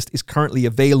present list is currently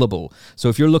available. So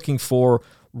if you're looking for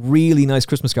really nice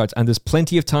Christmas cards, and there's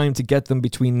plenty of time to get them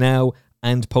between now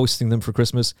and posting them for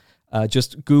Christmas,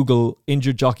 just Google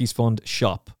Injured Jockeys Fund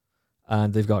shop.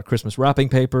 And they've got Christmas wrapping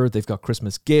paper, they've got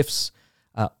Christmas gifts,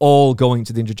 all going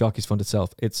to the Injured Jockeys Fund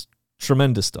itself. It's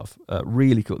tremendous stuff.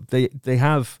 Really cool. They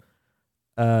have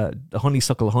the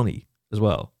honeysuckle honey as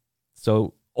well.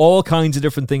 So all kinds of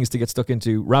different things to get stuck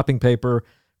into. Wrapping paper,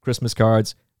 Christmas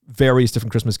cards, various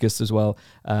different Christmas gifts as well.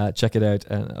 Check it out.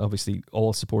 And obviously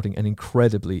all supporting an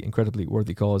incredibly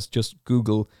worthy cause. Just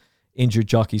Google Injured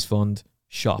Jockeys Fund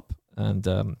shop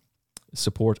and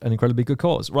support an incredibly good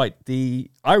cause. Right, the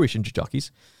Irish Injured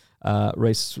Jockeys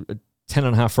race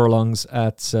 10.5 furlongs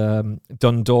at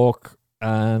Dundalk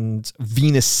And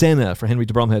Venus Senna for Henry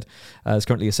de Bromhead is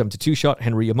currently a 7-2 shot.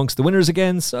 Henry amongst the winners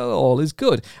again, so all is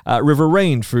good. River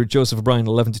Rain for Joseph O'Brien,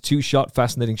 11-2 shot.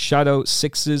 Fascinating Shadow,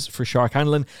 6s for Shark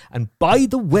Hanlon. And by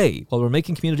the way, while we're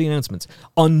making community announcements,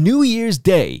 on New Year's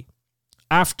Day,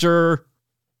 after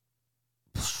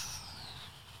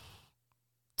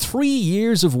 3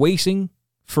 years of waiting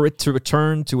for it to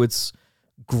return to its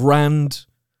grand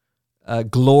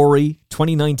glory,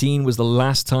 2019 was the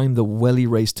last time the Welly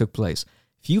race took place.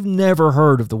 If you've never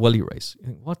heard of the Welly race,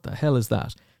 what the hell is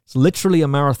that? It's literally a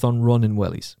marathon run in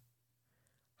wellies.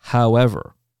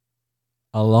 However,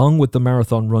 along with the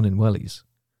marathon run in wellies,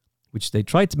 which they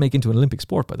tried to make into an Olympic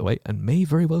sport, by the way, and may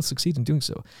very well succeed in doing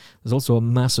so, there's also a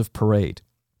massive parade.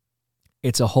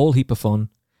 It's a whole heap of fun.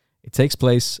 It takes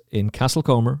place in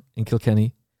Castlecomer in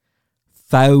Kilkenny.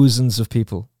 Thousands of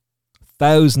people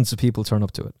turn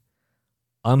up to it.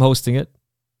 I'm hosting it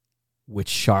with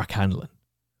Shark Hanlon.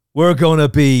 We're going to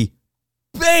be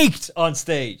baked on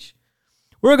stage.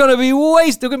 We're going to be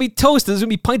wasted. We're going to be toasted. There's going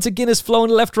to be pints of Guinness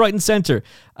flowing left, right, and centre.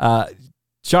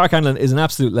 Shark Hanlon is an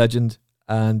absolute legend,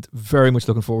 and very much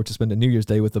looking forward to spending New Year's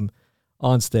Day with them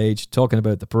on stage, talking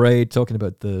about the parade, talking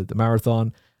about the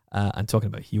marathon, and talking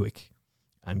about Hewick,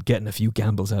 and getting a few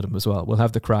gambles out of him as well. We'll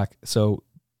have the crack. So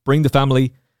bring the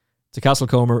family to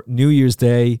Castlecomer, New Year's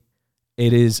Day.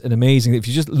 It is an amazing... If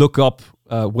you just look up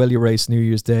Welly Race New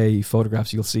Year's Day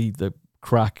photographs, you'll see the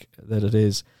crack that it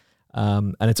is.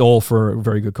 And it's all for a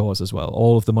very good cause as well.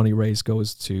 All of the money raised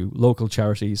goes to local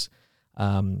charities,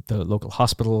 the local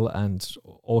hospital, and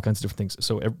all kinds of different things.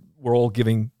 So we're all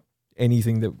giving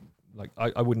anything that... Like,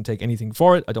 I wouldn't take anything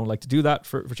for it. I don't like to do that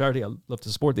for charity. I love to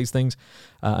support these things.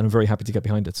 And I'm very happy to get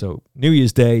behind it. So New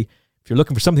Year's Day, if you're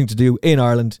looking for something to do in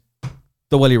Ireland,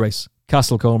 the Welly Race,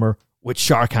 Castlecomer, with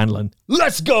Shark Hanlon.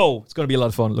 Let's go! It's going to be a lot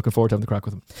of fun. Looking forward to having the crack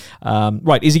with him.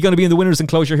 Right, is he going to be in the winners'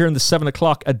 enclosure here in the 7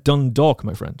 o'clock at Dundalk,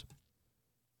 my friend?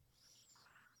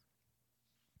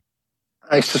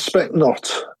 I suspect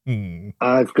not.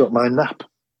 I've got my nap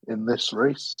in this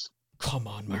race. Come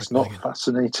on, Mark. It's not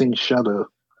Fascinating Shadow.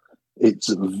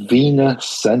 It's Vina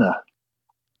Senna.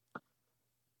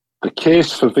 The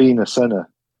case for Vina Senna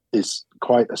is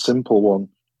quite a simple one,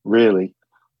 really.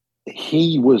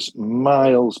 He was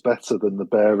miles better than the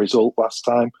bare result last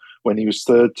time when he was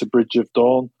third to Bridge of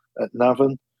Dawn at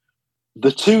Navan.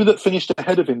 The two that finished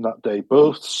ahead of him that day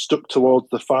both stuck towards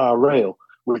the far rail,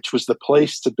 which was the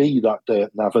place to be that day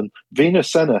at Navan. Vina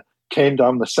Senna came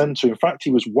down the centre. In fact,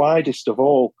 he was widest of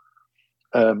all,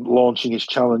 launching his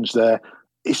challenge there,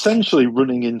 essentially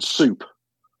running in soup,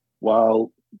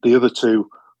 while the other two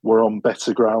were on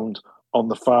better ground on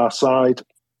the far side.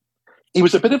 He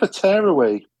was a bit of a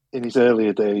tearaway in his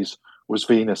earlier days, was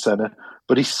Vina Senna,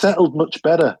 but he settled much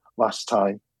better last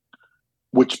time,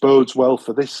 which bodes well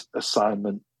for this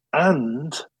assignment.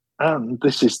 And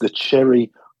this is the cherry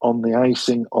on the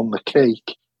icing on the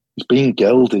cake. He's been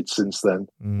gelded since then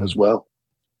as well,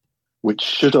 which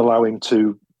should allow him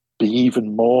to be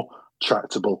even more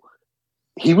tractable.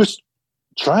 He was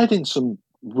tried in some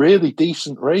really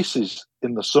decent races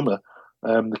in the summer.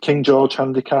 The King George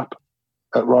Handicap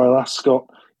at Royal Ascot.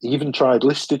 He even tried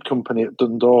listed company at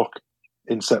Dundalk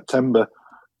in September.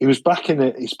 He was back in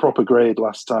his proper grade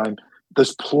last time.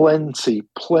 There's plenty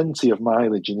of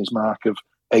mileage in his mark of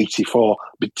 84.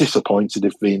 I'd be disappointed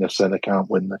if Vina Senna can't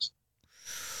win this.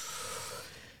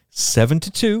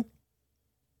 7-2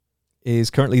 is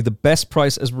currently the best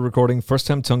price as we're recording. First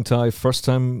time tongue tie, first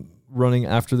time running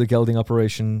after the gelding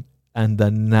operation, and the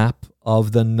nap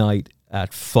of the night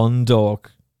at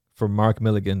Fundalk for Mark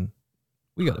Milligan.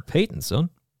 We got a patent, son.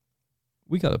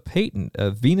 We got a patent.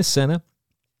 Vina Senna.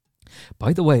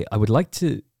 By the way, I would like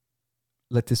to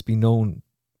let this be known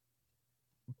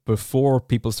before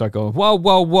people start going,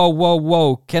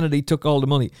 whoa, Kennedy took all the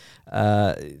money.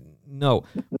 No.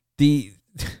 The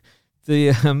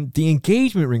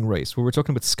engagement ring race where we're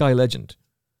talking about Sky Legend.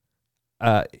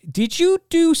 Did you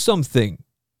do something?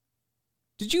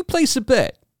 Did you place a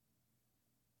bet?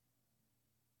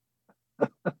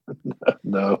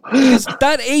 No. Because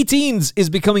that 18s is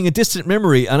becoming a distant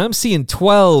memory, and I'm seeing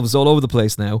 12s all over the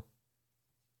place now.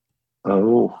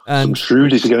 Oh, and some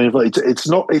shrewdies are getting involved. It's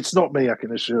not me, I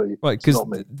can assure you. Right, because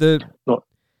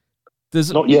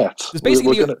not yet. There's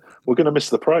basically we're gonna miss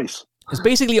the price. There's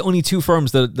basically only two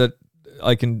firms that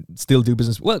I can still do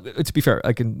business. Well, to be fair,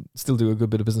 I can still do a good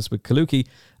bit of business with Kaluki,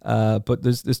 but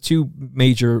there's two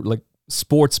major like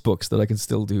sports books that I can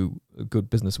still do a good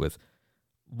business with.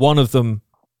 One of them,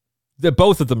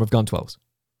 both of them have gone 12s.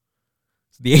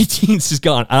 So the 18s is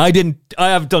gone, and I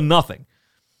have done nothing.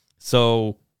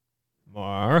 So,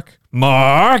 Mark,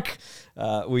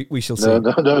 we shall see.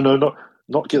 No,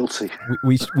 Not guilty.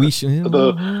 We should.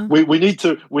 Although we need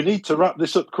to wrap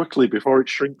this up quickly before it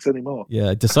shrinks anymore.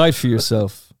 Yeah, decide for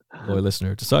yourself, loyal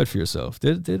listener. Decide for yourself.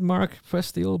 Did Mark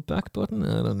press the old back button?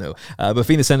 I don't know. But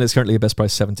Phoenix Senna is currently a best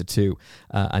price 7-2,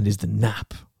 and is the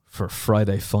nap for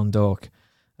Friday Fundalk.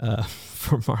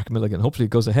 For Mark Milligan. Hopefully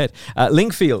it goes ahead.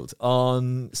 Lingfield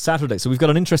on Saturday. So we've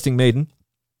got an interesting maiden.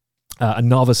 A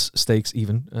novice stakes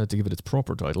even, to give it its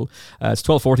proper title. It's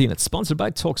 12:14. It's sponsored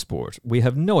by TalkSport. We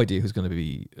have no idea who's going to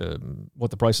be, what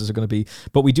the prices are going to be,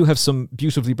 but we do have some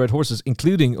beautifully bred horses,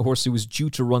 including a horse who was due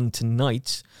to run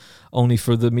tonight, only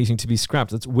for the meeting to be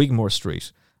scrapped. That's Wigmore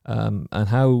Street. And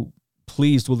how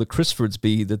pleased will the Crisfords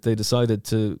be that they decided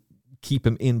to keep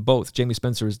him in both. Jamie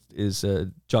Spencer is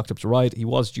jocked up to ride. He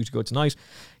was due to go tonight.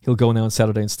 He'll go now on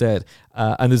Saturday instead.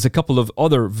 And there's a couple of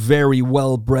other very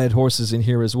well-bred horses in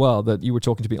here as well that you were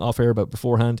talking to me off-air about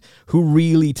beforehand. Who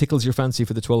really tickles your fancy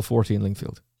for the 12:40 in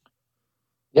Lingfield?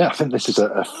 Yeah, I think this is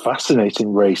a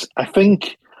fascinating race. I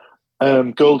think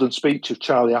Golden Speech of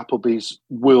Charlie Appleby's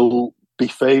will be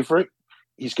favourite.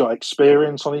 He's got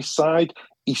experience on his side.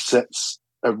 He sets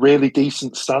a really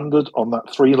decent standard on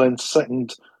that 3-length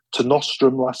second to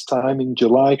Nostrum last time in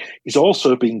July. He's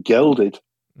also been gelded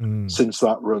since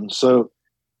that run. So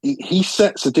he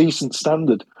sets a decent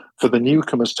standard for the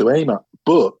newcomers to aim at.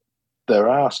 But there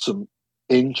are some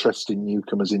interesting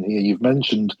newcomers in here. You've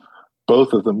mentioned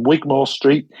both of them. Wigmore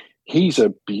Street, he's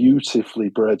a beautifully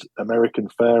bred American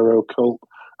Pharaoh colt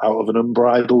out of an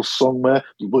unbridled songmare.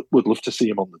 Would love to see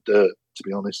him on the dirt, to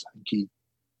be honest. I think he'd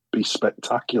be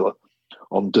spectacular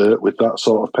on dirt with that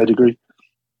sort of pedigree.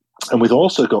 And we've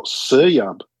also got Sir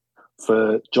Yab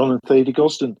for John and Thady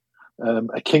Gosden,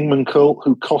 a Kingman colt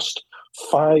who cost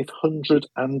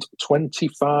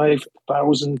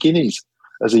 525,000 guineas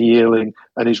as a yearling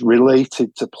and is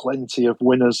related to plenty of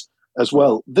winners as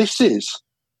well. This is,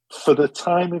 for the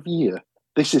time of year,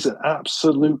 this is an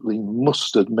absolutely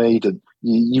mustard maiden.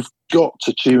 You've got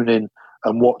to tune in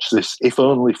and watch this, if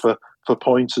only for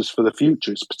pointers for the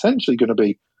future. It's potentially going to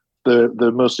be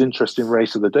the most interesting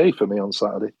race of the day for me on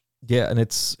Saturday. Yeah, and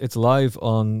it's live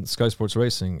on Sky Sports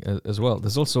Racing as well.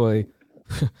 There's also a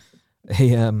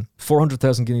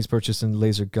 400,000 guineas purchase in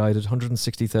Laser Guided,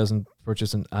 160,000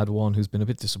 purchase in Ad One, who's been a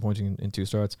bit disappointing in 2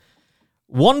 starts.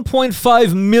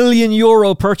 1.5 million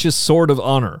euro purchase Sword of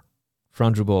Honor for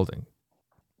Andrew Balding.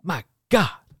 My God,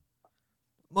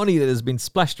 money that has been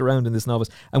splashed around in this novice.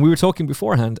 And we were talking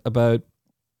beforehand about,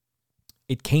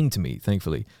 it came to me,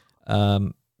 thankfully.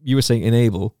 You were saying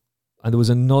Enable, and there was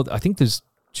another, I think there's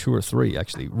 2 or 3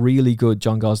 actually, really good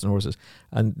John Gosden horses.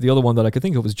 And the other one that I could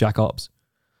think of was Jack Hobbs,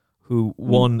 who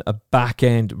won a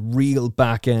real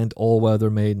back end all-weather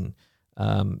maiden.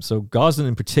 So Gosden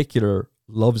in particular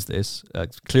loves this.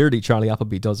 Clearly Charlie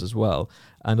Appleby does as well.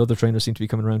 And other trainers seem to be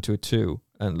coming around to it too.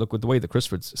 And look, with the way the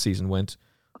Crisford's season went,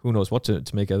 who knows what to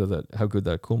make out of that, how good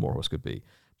that Coolmore horse could be.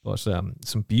 But some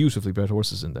beautifully bred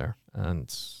horses in there.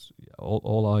 And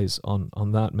all eyes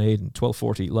on that maiden.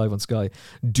 12:40 live on Sky.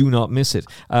 Do not miss it.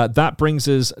 That brings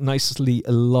us nicely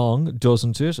along,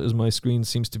 doesn't it? As my screen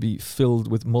seems to be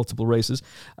filled with multiple races.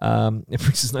 It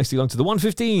brings us nicely along to the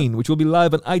 1:15, which will be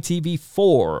live on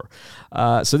ITV4.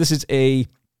 So this is a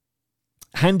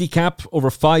handicap over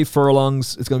 5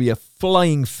 furlongs. It's going to be a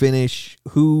flying finish.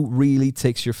 Who really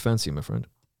takes your fancy, my friend?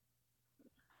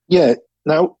 Yeah.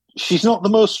 Now, she's not the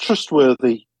most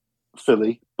trustworthy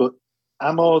filly, but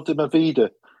Amor de Mavida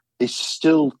is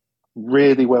still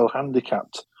really well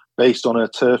handicapped based on her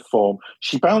turf form.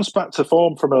 She bounced back to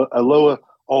form from a lower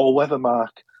all-weather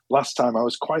mark last time. I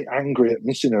was quite angry at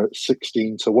missing her at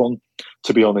 16-1,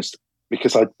 to be honest,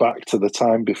 because I'd backed to the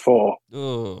time before.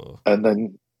 Oh. And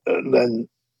then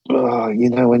you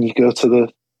know, when you go to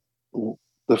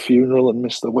the funeral and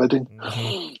miss the wedding,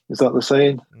 is that the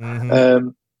saying? Mm-hmm.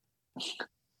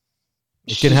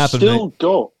 It can happen,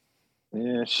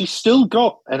 she's still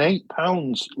got an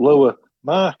 £8 lower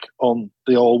mark on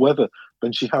the all-weather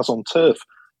than she has on turf.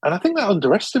 And I think that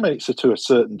underestimates her to a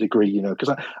certain degree, you know,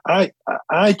 because I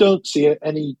don't see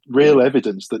any real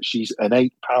evidence that she's an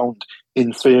 £8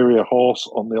 inferior horse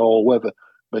on the all-weather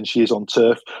than she is on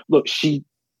turf. Look, she's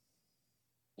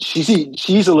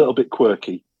a little bit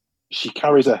quirky. She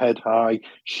carries her head high.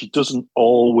 She doesn't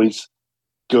always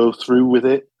go through with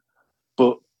it.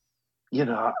 But, you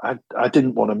know, I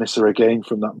didn't want to miss her again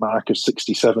from that mark of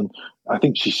 67. I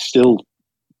think she's still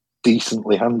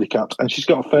decently handicapped, and she's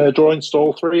got a fair draw in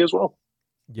stall 3 as well.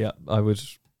 Yeah, I would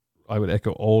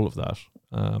echo all of that,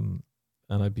 and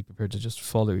I'd be prepared to just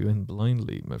follow you in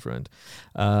blindly, my friend.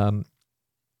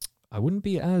 I wouldn't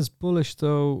be as bullish,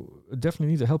 though.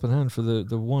 Definitely need a helping hand for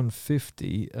the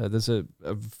 150. There's a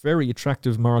very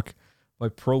attractive mark by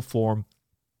Proform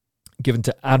given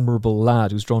to Admirable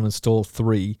Lad, who's drawn in stall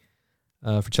 3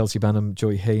 for Chelsea Banham,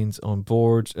 Joey Haynes on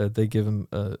board. They give him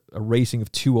a rating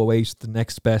of 208. The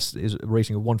next best is a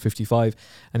rating of 155,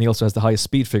 and he also has the highest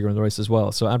speed figure in the race as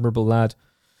well. So Admirable Lad,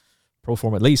 pro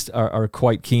form at least, are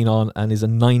quite keen on, and is a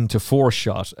 9-4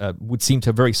 shot. Would seem to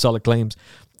have very solid claims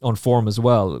on form as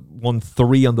well. Won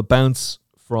 3 on the bounce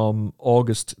from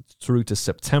August through to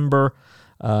September,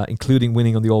 including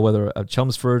winning on the all-weather at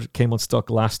Chelmsford. Came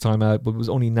unstuck last time out, but was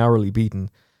only narrowly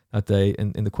beaten that day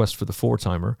in the quest for the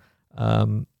 4-timer.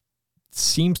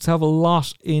 Seems to have a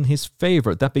lot in his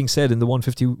favour. That being said, in the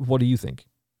 150, what do you think?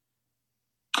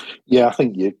 Yeah, I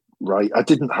think you're right. I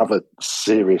didn't have a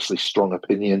seriously strong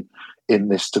opinion in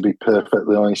this, to be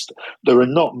perfectly honest. There are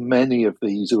not many of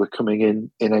these who are coming in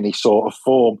any sort of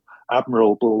form.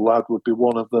 Admirable Lad would be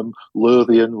one of them.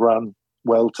 Lothian ran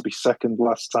well to be second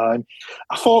last time.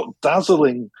 I thought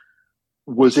Dazzling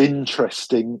was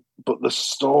interesting, but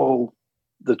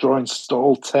the drawing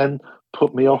stall 10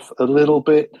 put me off a little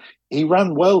bit. He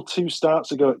ran well 2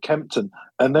 starts ago at Kempton,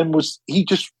 and then he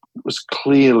just was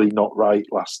clearly not right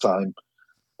last time.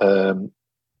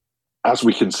 As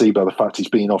we can see by the fact he's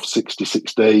been off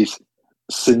 66 days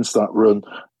since that run.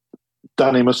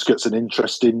 Danny Muscat's an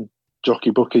interesting jockey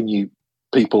booking. You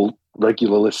people,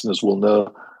 regular listeners, will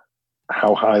know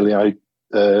how highly I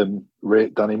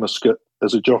rate Danny Muscat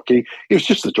as a jockey. It was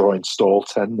just the drawing stall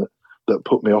 10 that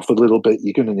put me off a little bit.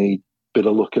 You're going to need a bit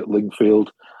of luck at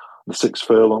Lingfield, the 6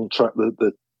 furlong track.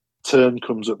 The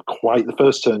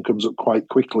first turn comes up quite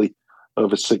quickly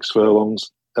over 6 furlongs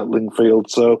at Lingfield.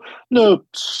 So no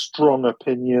strong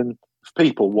opinion. If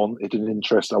people wanted an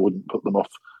interest, I wouldn't put them off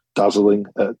Dazzling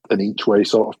at an each way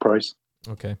sort of price.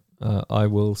 Okay. I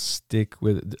will stick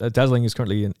with Dazzling is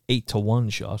currently an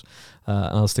 8-1 shot,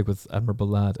 and I'll stick with Admirable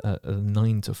Lad at a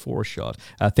 9-4 shot.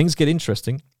 Things get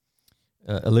interesting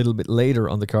a little bit later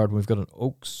on the card when we've got an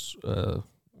Oaks.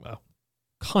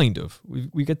 Kind of.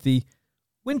 We get the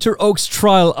Winter Oaks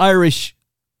Trial Irish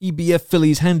EBF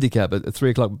Fillies handicap at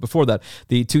 3 o'clock. Before that,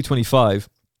 the 225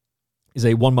 is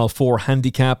a 1 mile 4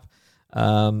 handicap.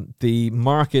 The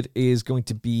market is going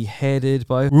to be headed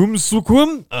by I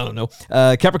don't know.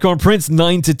 Capricorn Prince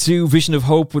 9-2. Vision of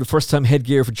Hope with a first time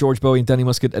headgear for George Bowie and Danny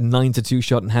Muscat, a 9-2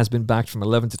 shot, and has been backed from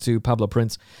 11-2. Pablo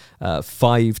Prince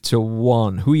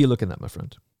 5-1. Who are you looking at, my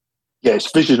friend? Yeah,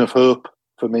 it's Vision of Hope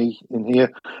for me in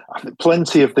here. I think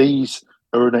plenty of these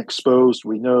are unexposed.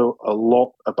 We know a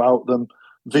lot about them.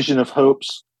 Vision of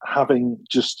Hope's having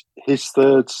just her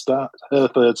third start.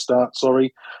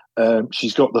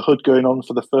 She's got the hood going on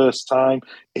for the first time.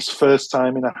 It's first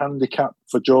time in a handicap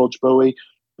for George Bowie.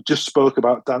 We just spoke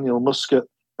about Daniel Muscat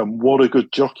and what a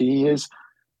good jockey he is.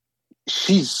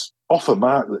 She's off a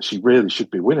mark that she really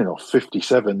should be winning off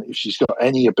 57 if she's got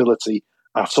any ability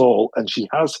at all. And she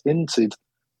has hinted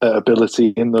at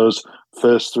ability in those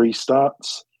first 3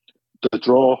 starts. The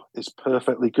draw is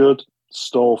perfectly good.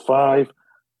 Stall 5.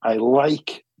 I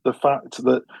like the fact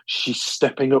that she's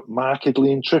stepping up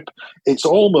markedly in trip. It's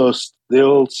almost the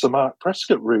old Sir Mark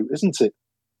Prescott route, isn't it?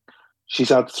 She's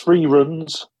had 3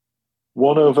 runs,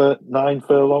 1 over 9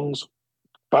 furlongs,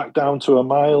 back down to a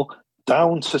mile,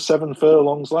 down to 7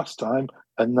 furlongs last time,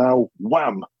 and now,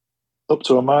 wham, up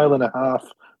to a 1.5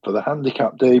 miles for the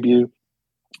handicap debut.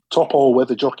 Top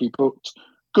all-weather jockey booked.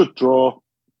 Good draw,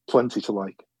 plenty to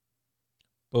like.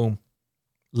 Boom.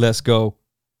 Let's go.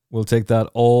 We'll take that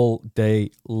all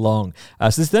day long.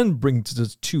 So this then brings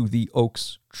us to the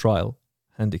Oaks Trial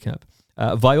handicap.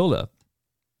 Viola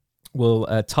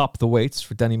will top the weights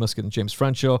for Danny Muscat and James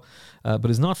Francho, but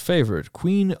is not favoured.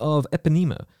 Queen of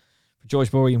Eponema for George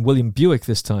Bowie and William Buick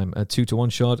this time, a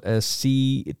 2-1 shot.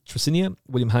 C. Tricinia,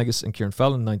 William Haggis and Kieran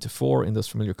Fallon, 9-4 in those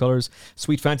familiar colours.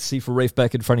 Sweet Fantasy for Rafe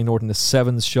Beckett, Franny Norton, a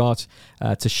 7th shot.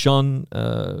 Tashon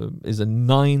is a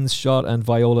 9th shot, and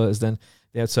Viola is then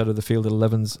the outside of the field at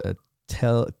 11's.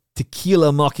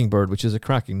 Tequila Mockingbird, which is a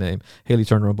cracking name. Haley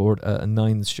Turner on board, a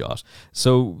 9th shot.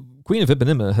 So Queen of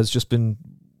Ipanema has just been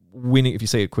winning. If you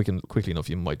say it quickly enough,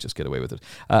 you might just get away with it.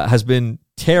 Has been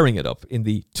tearing it up in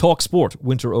the Talk Sport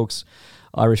Winter Oaks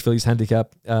Irish Fillies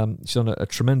handicap. She's on a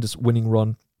tremendous winning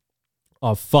run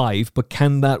of 5, but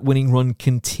can that winning run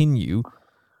continue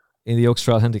in the Oaks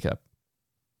Trial handicap?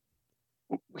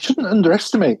 We shouldn't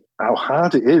underestimate how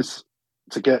hard it is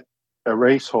to get a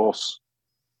racehorse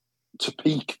to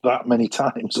peak that many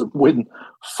times and win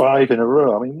 5 in a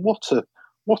row. I mean,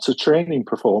 what a training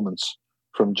performance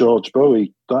from George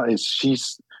Bowie. That is, she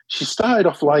started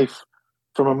off life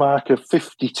from a mark of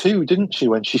 52, didn't she,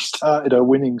 when she started her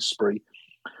winning spree?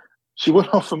 She won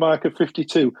off a mark of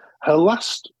 52. Her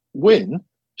last win,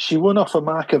 she won off a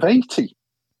mark of 80.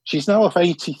 She's now off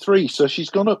 83, so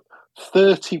she's gone up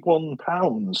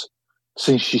 £31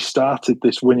 since she started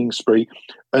this winning spree.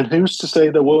 And who's to say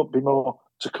there won't be more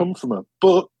to come from her?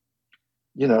 But,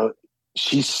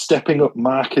 she's stepping up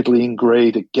markedly in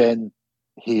grade again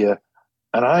here.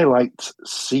 And I liked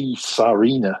C.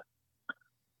 Sarina.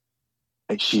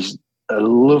 And she's a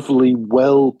lovely,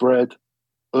 well-bred,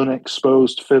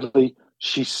 unexposed filly.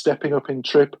 She's stepping up in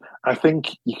trip. I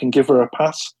think you can give her a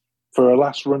pass for her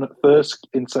last run at Thirsk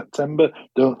in September.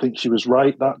 Don't think she was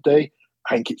right that day.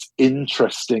 I think it's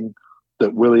interesting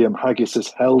that William Haggis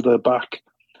has held her back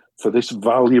for this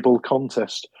valuable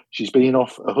contest. She's been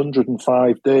off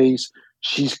 105 days.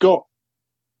 She's got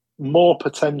more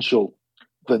potential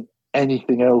than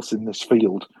anything else in this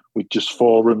field with just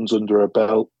 4 runs under her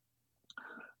belt.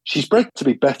 She's bred to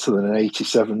be better than an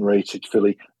 87 rated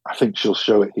filly. I think she'll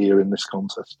show it here in this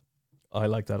contest. I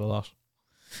like that a lot.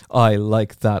 I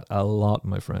like that a lot,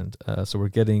 my friend. So we're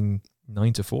getting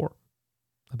 9-4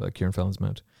 about Kieran Fallon's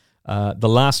mount. The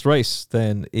last race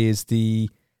then is the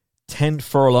 10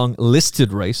 furlong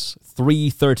listed race,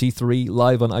 3:33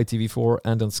 live on ITV4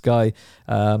 and on Sky.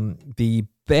 The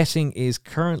betting is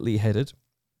currently headed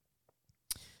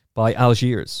by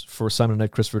Algiers for Simon and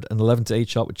Ed Crisford, an 11-8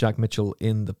 shot with Jack Mitchell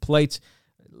in the plate.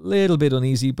 Little bit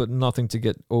uneasy, but nothing to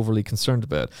get overly concerned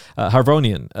about.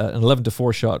 Harvonian, an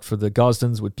 11-4 shot for the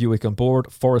Gosdens with Buick on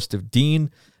board. Forest of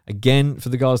Dean, again for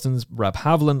the Gosdens. Rab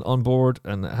Havlin on board.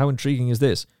 And how intriguing is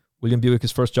this? William Buick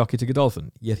is first jockey to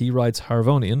Godolphin, yet he rides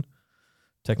Harvonian,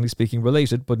 technically speaking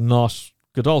related, but not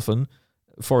Godolphin.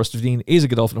 Forest of Dean is a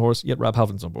Godolphin horse, yet Rab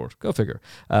Havlin's on board. Go figure.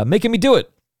 Making Me Do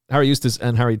It. Harry Eustace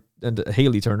and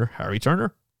Haley Turner. Harry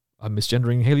Turner? I'm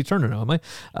misgendering Haley Turner now, am I?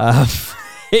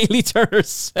 Haley Turner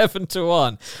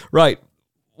 7-1. Right.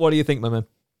 What do you think, my man?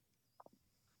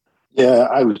 Yeah,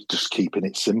 I was just keeping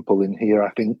it simple in here. I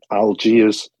think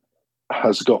Algiers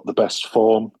has got the best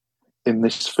form in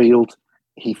this field.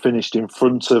 He finished in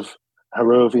front of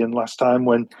Harrovian last time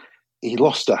when he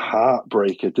lost a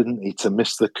heartbreaker, didn't he, to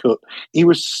miss the cut. He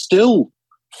was still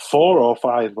 4 or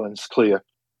 5 lengths clear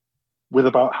with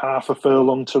about half a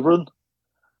furlong to run.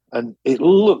 And it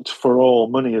looked for all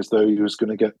money as though he was going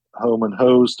to get home and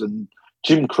hosed. And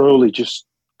Jim Crowley just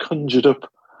conjured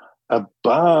up a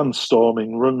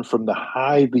barnstorming run from the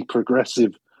highly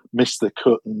progressive Miss the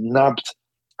Cut and nabbed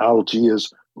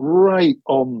Algiers right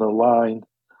on the line.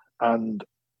 And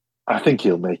I think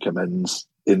he'll make amends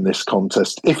in this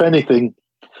contest. If anything,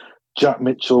 Jack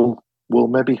Mitchell will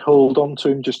maybe hold on to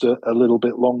him just a little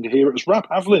bit longer here. It was Rab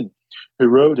Havlin who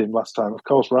rode him last time. Of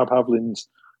course, Rab Havlin's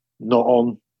not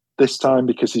on this time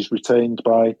because he's retained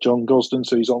by John Gosden,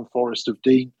 so he's on Forest of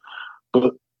Dean.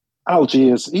 But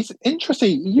Algiers, he's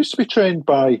interesting. He used to be trained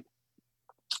by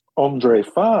Andre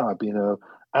Farb,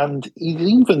 and he's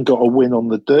even got a win on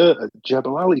the dirt at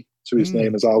Jebel Ali to his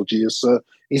name as Algiers. So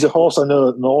he's a horse I know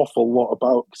an awful lot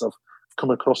about because I've come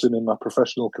across him in my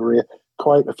professional career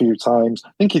quite a few times.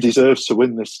 I think he deserves to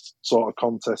win this sort of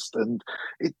contest, and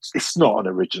it's not an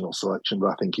original selection, but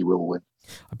I think he will win.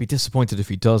 I'd be disappointed if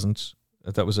he doesn't.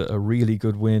 That was a really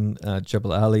good win at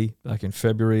Jebel Ali back in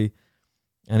February,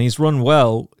 and he's run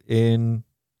well in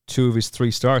 2 of his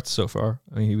 3 starts so far.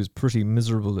 I mean, he was pretty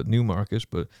miserable at Newmarket,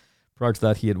 but prior to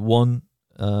that he had won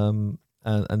and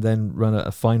then ran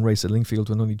a fine race at Lingfield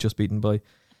when only just beaten by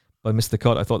Miss the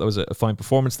Cut. I thought that was a fine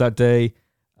performance that day,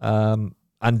 and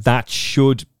that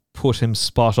should put him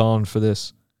spot on for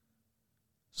this.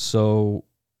 So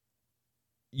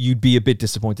you'd be a bit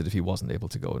disappointed if he wasn't able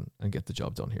to go and get the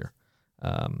job done here.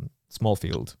 Small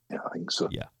field. Yeah, I think so.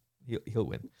 Yeah, he'll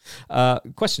win.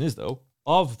 Question is, though,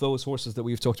 of those horses that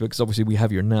we've talked about, because obviously we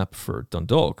have your nap for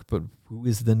Dundalk, but who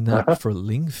is the nap for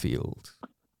Lingfield?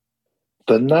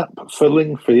 The nap for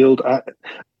Lingfield,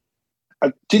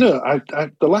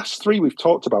 the last 3 we've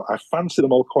talked about, I fancy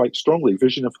them all quite strongly.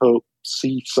 Vision of Hope,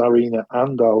 C. Sarina,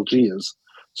 and Algiers.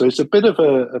 So it's a bit of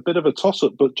a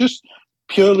toss-up, but just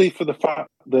purely for the fact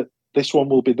that this one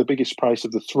will be the biggest price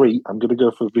of the 3, I'm going to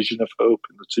go for Vision of Hope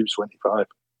in the 225.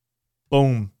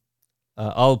 Boom.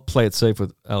 I'll play it safe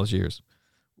with Algiers.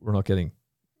 We're not getting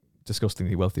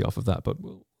disgustingly wealthy off of that, but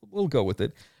we'll go with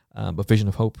it. But Vision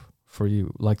of Hope for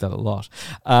you, like that a lot.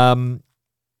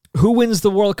 Who wins the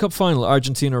World Cup final,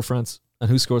 Argentina or France? And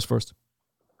who scores first?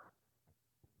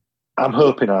 I'm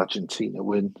hoping Argentina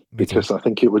win because I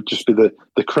think it would just be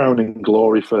the crowning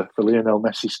glory for Lionel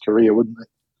Messi's career, wouldn't it?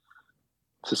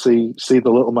 To see the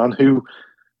little man who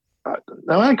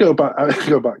now I go back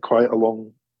quite a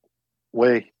long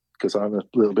way because I'm a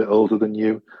little bit older than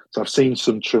you, so I've seen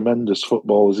some tremendous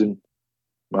footballers in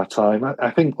my time.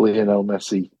 I think Lionel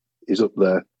Messi is up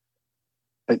there.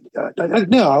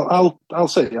 I'll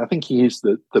say I think he is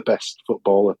the best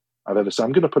footballer I've ever seen.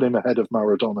 I'm going to put him ahead of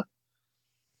Maradona,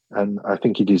 and I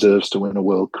think he deserves to win a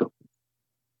World Cup.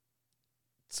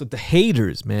 So the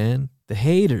haters, man, the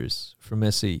haters for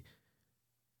Messi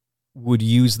would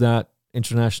use that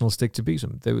international stick to beat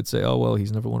him. They would say, oh, well,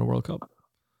 he's never won a World Cup.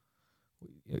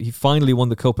 He finally won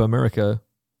the Copa America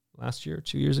last year,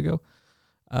 2 years ago.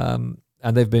 And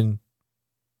they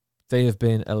have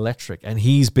been electric, and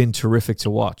he's been terrific to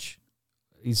watch.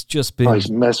 He's just been...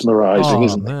 he's mesmerising,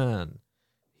 isn't he? Man.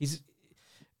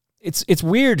 It's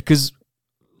weird because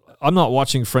I'm not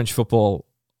watching French football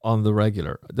on the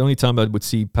regular. The only time I would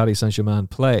see Paris Saint-Germain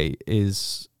play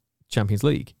is Champions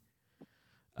League.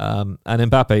 And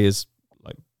Mbappe is,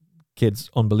 like, kid's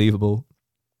unbelievable,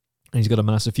 and he's got a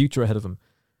massive future ahead of him.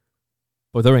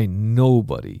 But there ain't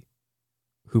nobody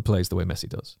who plays the way Messi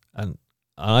does. And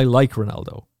I like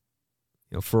Ronaldo.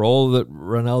 You know, for all that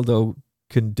Ronaldo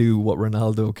can do what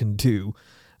Ronaldo can do,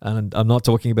 and I'm not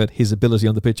talking about his ability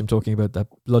on the pitch, I'm talking about that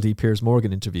bloody Piers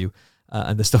Morgan interview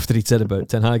and the stuff that he said about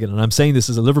Ten Hag. And I'm saying this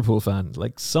as a Liverpool fan.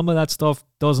 Like, some of that stuff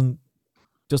doesn't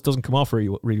come off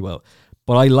really well.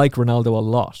 But I like Ronaldo a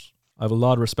lot. I have a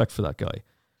lot of respect for that guy.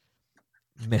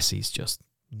 Messi's just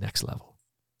next level.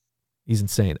 He's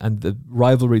insane. And the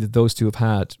rivalry that those two have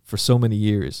had for so many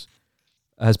years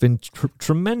has been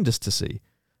tremendous to see.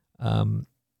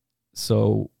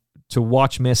 So to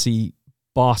watch Messi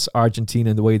boss Argentina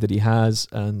in the way that he has,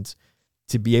 and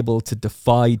to be able to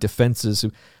defy defenses,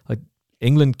 like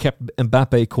England kept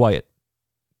Mbappe quiet.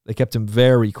 They kept him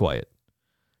very quiet.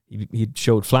 He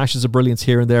showed flashes of brilliance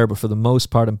here and there, but for the most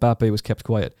part, Mbappe was kept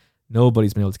quiet.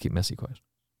 Nobody's been able to keep Messi quiet.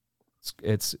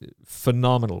 It's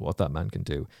phenomenal what that man can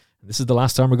do. And this is the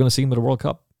last time we're going to see him at a World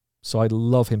Cup, so I'd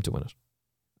love him to win it.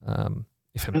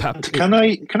 If Mbappe,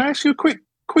 can I ask you a quick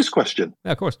quiz question?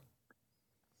 Yeah, of course.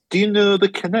 Do you know the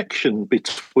connection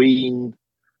between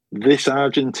this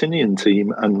Argentinian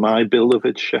team and my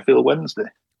beloved Sheffield Wednesday?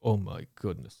 Oh my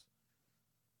goodness.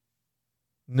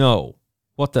 No.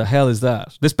 What the hell is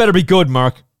that? This better be good,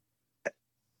 Mark.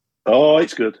 Oh,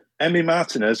 it's good. Emi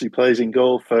Martinez, who plays in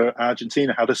goal for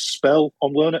Argentina, had a spell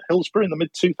on loan at Hillsborough in the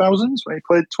mid-2000s when he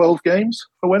played 12 games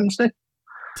for Wednesday.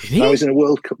 Did he? Now he's in a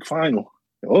World Cup final.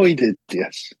 Oh, he did,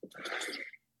 yes.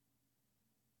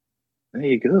 There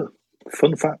you go.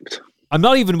 Fun fact. I'm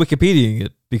not even Wikipediaing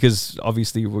it because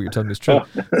obviously what you're telling me is true.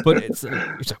 But it's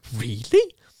like,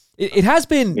 really? It has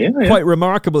been quite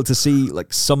remarkable to see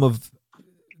like some of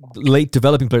late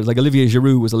developing players. Like Olivier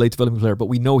Giroud was a late developing player, but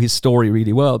we know his story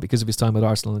really well because of his time at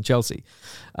Arsenal and Chelsea.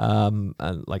 And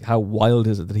like, how wild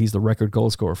is it that he's the record goal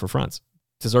scorer for France?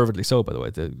 Deservedly so, by the way.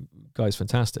 The guy's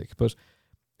fantastic. But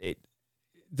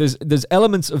there's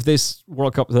elements of this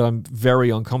World Cup that I'm very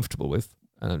uncomfortable with.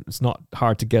 And it's not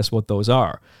hard to guess what those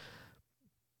are.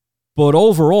 But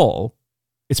overall,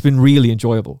 it's been really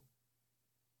enjoyable.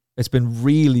 It's been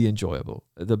really enjoyable.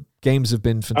 The games have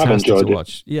been fantastic to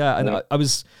watch. Yeah, and I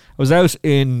was out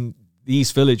in the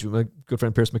East Village with my good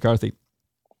friend Pierce McCarthy.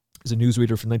 He's a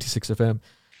newsreader from 96 FM,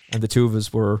 and the two of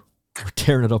us were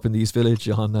tearing it up in the East Village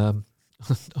on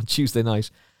on Tuesday night.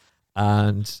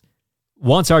 And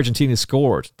once Argentina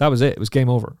scored, that was it. It was game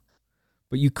over.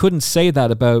 But you couldn't say that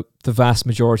about the vast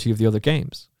majority of the other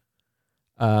games.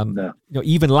 No. You know,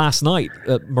 even last night,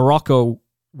 Morocco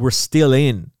were still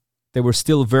in. They were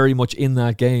still very much in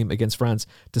that game against France,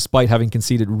 despite having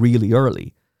conceded really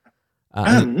early.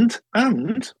 And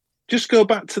just go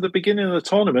back to the beginning of the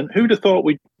tournament. Who'd have thought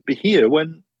we'd be here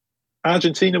when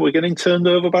Argentina were getting turned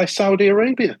over by Saudi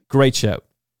Arabia? Great shout.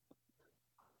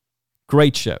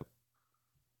 Great shout.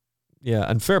 Yeah,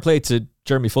 and fair play to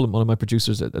Jeremy Fulham, one of my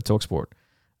producers at TalkSport.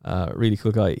 Really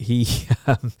cool guy. He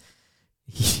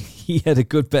had a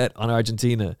good bet on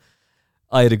Argentina.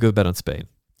 I had a good bet on Spain.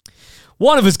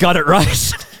 One of us got it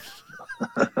right.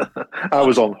 I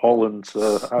was on Holland,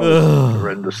 so I was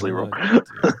horrendously wrong.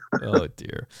 Oh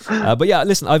dear. But yeah,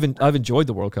 listen, I've enjoyed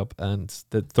the World Cup, and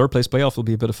the third place playoff will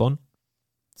be a bit of fun.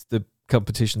 It's the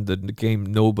competition, the game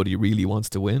nobody really wants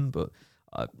to win, but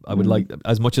I would like,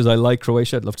 as much as I like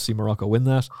Croatia, I'd love to see Morocco win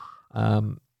that.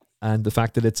 And the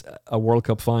fact that it's a World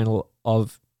Cup final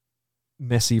of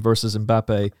Messi versus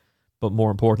Mbappe, but more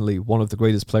importantly, one of the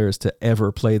greatest players to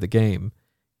ever play the game,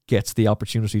 gets the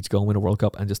opportunity to go and win a World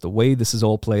Cup. And just the way this is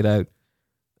all played out,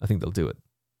 I think they'll do it.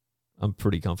 I'm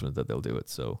pretty confident that they'll do it.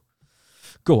 So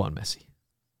go on, Messi.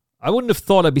 I wouldn't have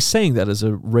thought I'd be saying that as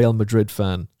a Real Madrid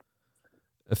fan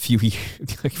a few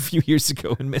years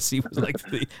ago, when Messi was like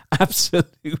the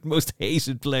absolute most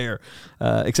hated player,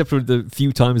 except for the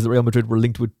few times that Real Madrid were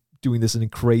linked with doing this in a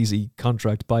crazy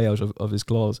contract buyout of his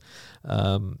clause,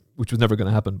 which was never going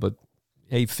to happen. But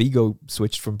hey, Figo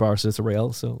switched from Barca to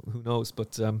Real, so who knows?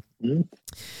 But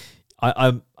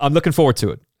I'm looking forward to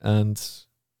it, and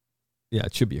yeah,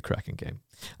 it should be a cracking game.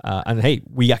 And hey,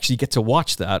 we actually get to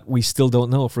watch that. We still don't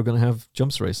know if we're going to have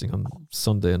jumps racing on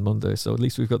Sunday and Monday, so at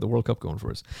least we've got the World Cup going for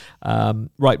us.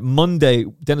 Right, Monday,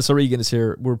 Dennis O'Regan is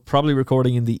here. We're probably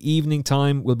recording in the evening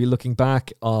time. We'll be looking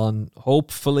back on,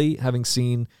 hopefully, having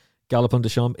seen Galopin des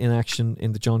Champs in action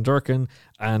in the John Durkan,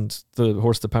 and the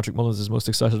horse that Patrick Mullins is most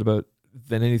excited about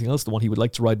than anything else, the one he would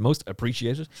like to ride most.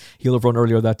 Appreciate it. He'll have run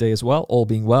earlier that day as well, all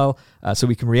being well, so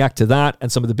we can react to that and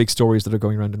some of the big stories that are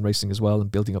going around in racing as well and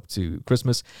building up to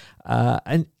Christmas.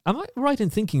 And am I right in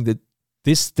thinking that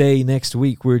this day next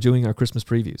week we're doing our Christmas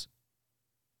previews?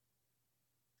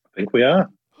 I think we are.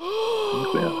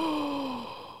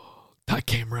 That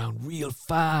came around real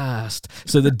fast.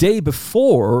 So the day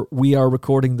before, we are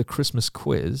recording the Christmas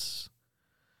quiz,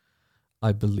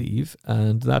 I believe,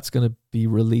 and that's going to be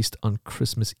released on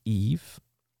Christmas Eve,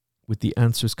 with the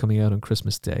answers coming out on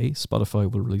Christmas Day. Spotify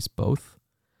will release both.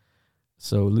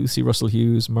 So Lucy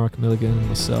Russell-Hughes, Mark Milligan,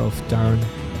 myself, Darren.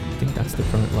 I think that's the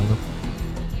current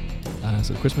lineup.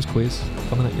 So the Christmas quiz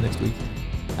coming at you next week,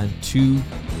 and 2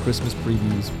 Christmas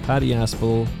previews. Paddy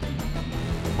Aspel,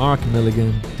 Mark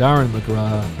Milligan, Darren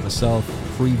McGrath, myself,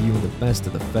 previewing the best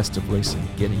of the festive racing,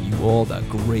 getting you all that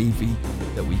gravy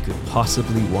that we could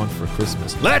possibly want for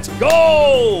Christmas. Let's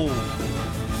go!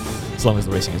 As long as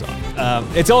the racing is on.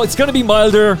 It's going to be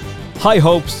milder. High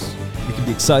hopes. We can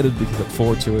be excited. We can look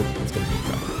forward to it. It's going to be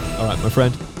incredible. All right, my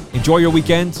friend. Enjoy your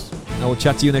weekend. I will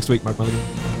chat to you next week, Mark Milligan.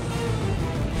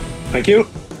 Thank you.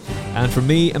 And from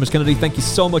me, Emma Kennedy, thank you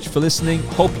so much for listening.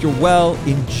 Hope you're well.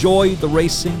 Enjoy the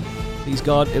racing. Please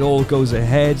God, it all goes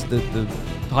ahead. The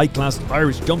high-class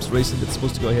Irish jumps racing that's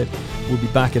supposed to go ahead will be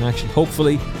back in action,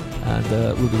 hopefully. And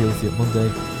we'll be here with you at Monday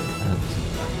and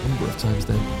a number of times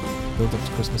then. Build up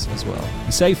to Christmas as well.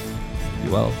 Be safe. Be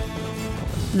well.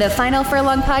 The Final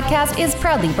Furlong podcast is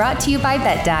proudly brought to you by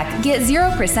BetDAC. Get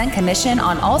 0% commission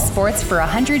on all sports for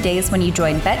 100 days when you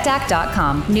join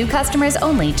BetDAC.com. New customers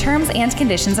only. Terms and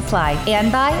conditions apply.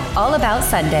 And by All About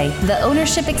Sunday, the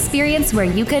ownership experience where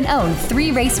you can own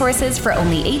 3 racehorses for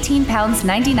only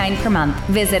 £18.99 per month.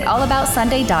 Visit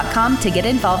allaboutsunday.com to get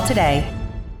involved today.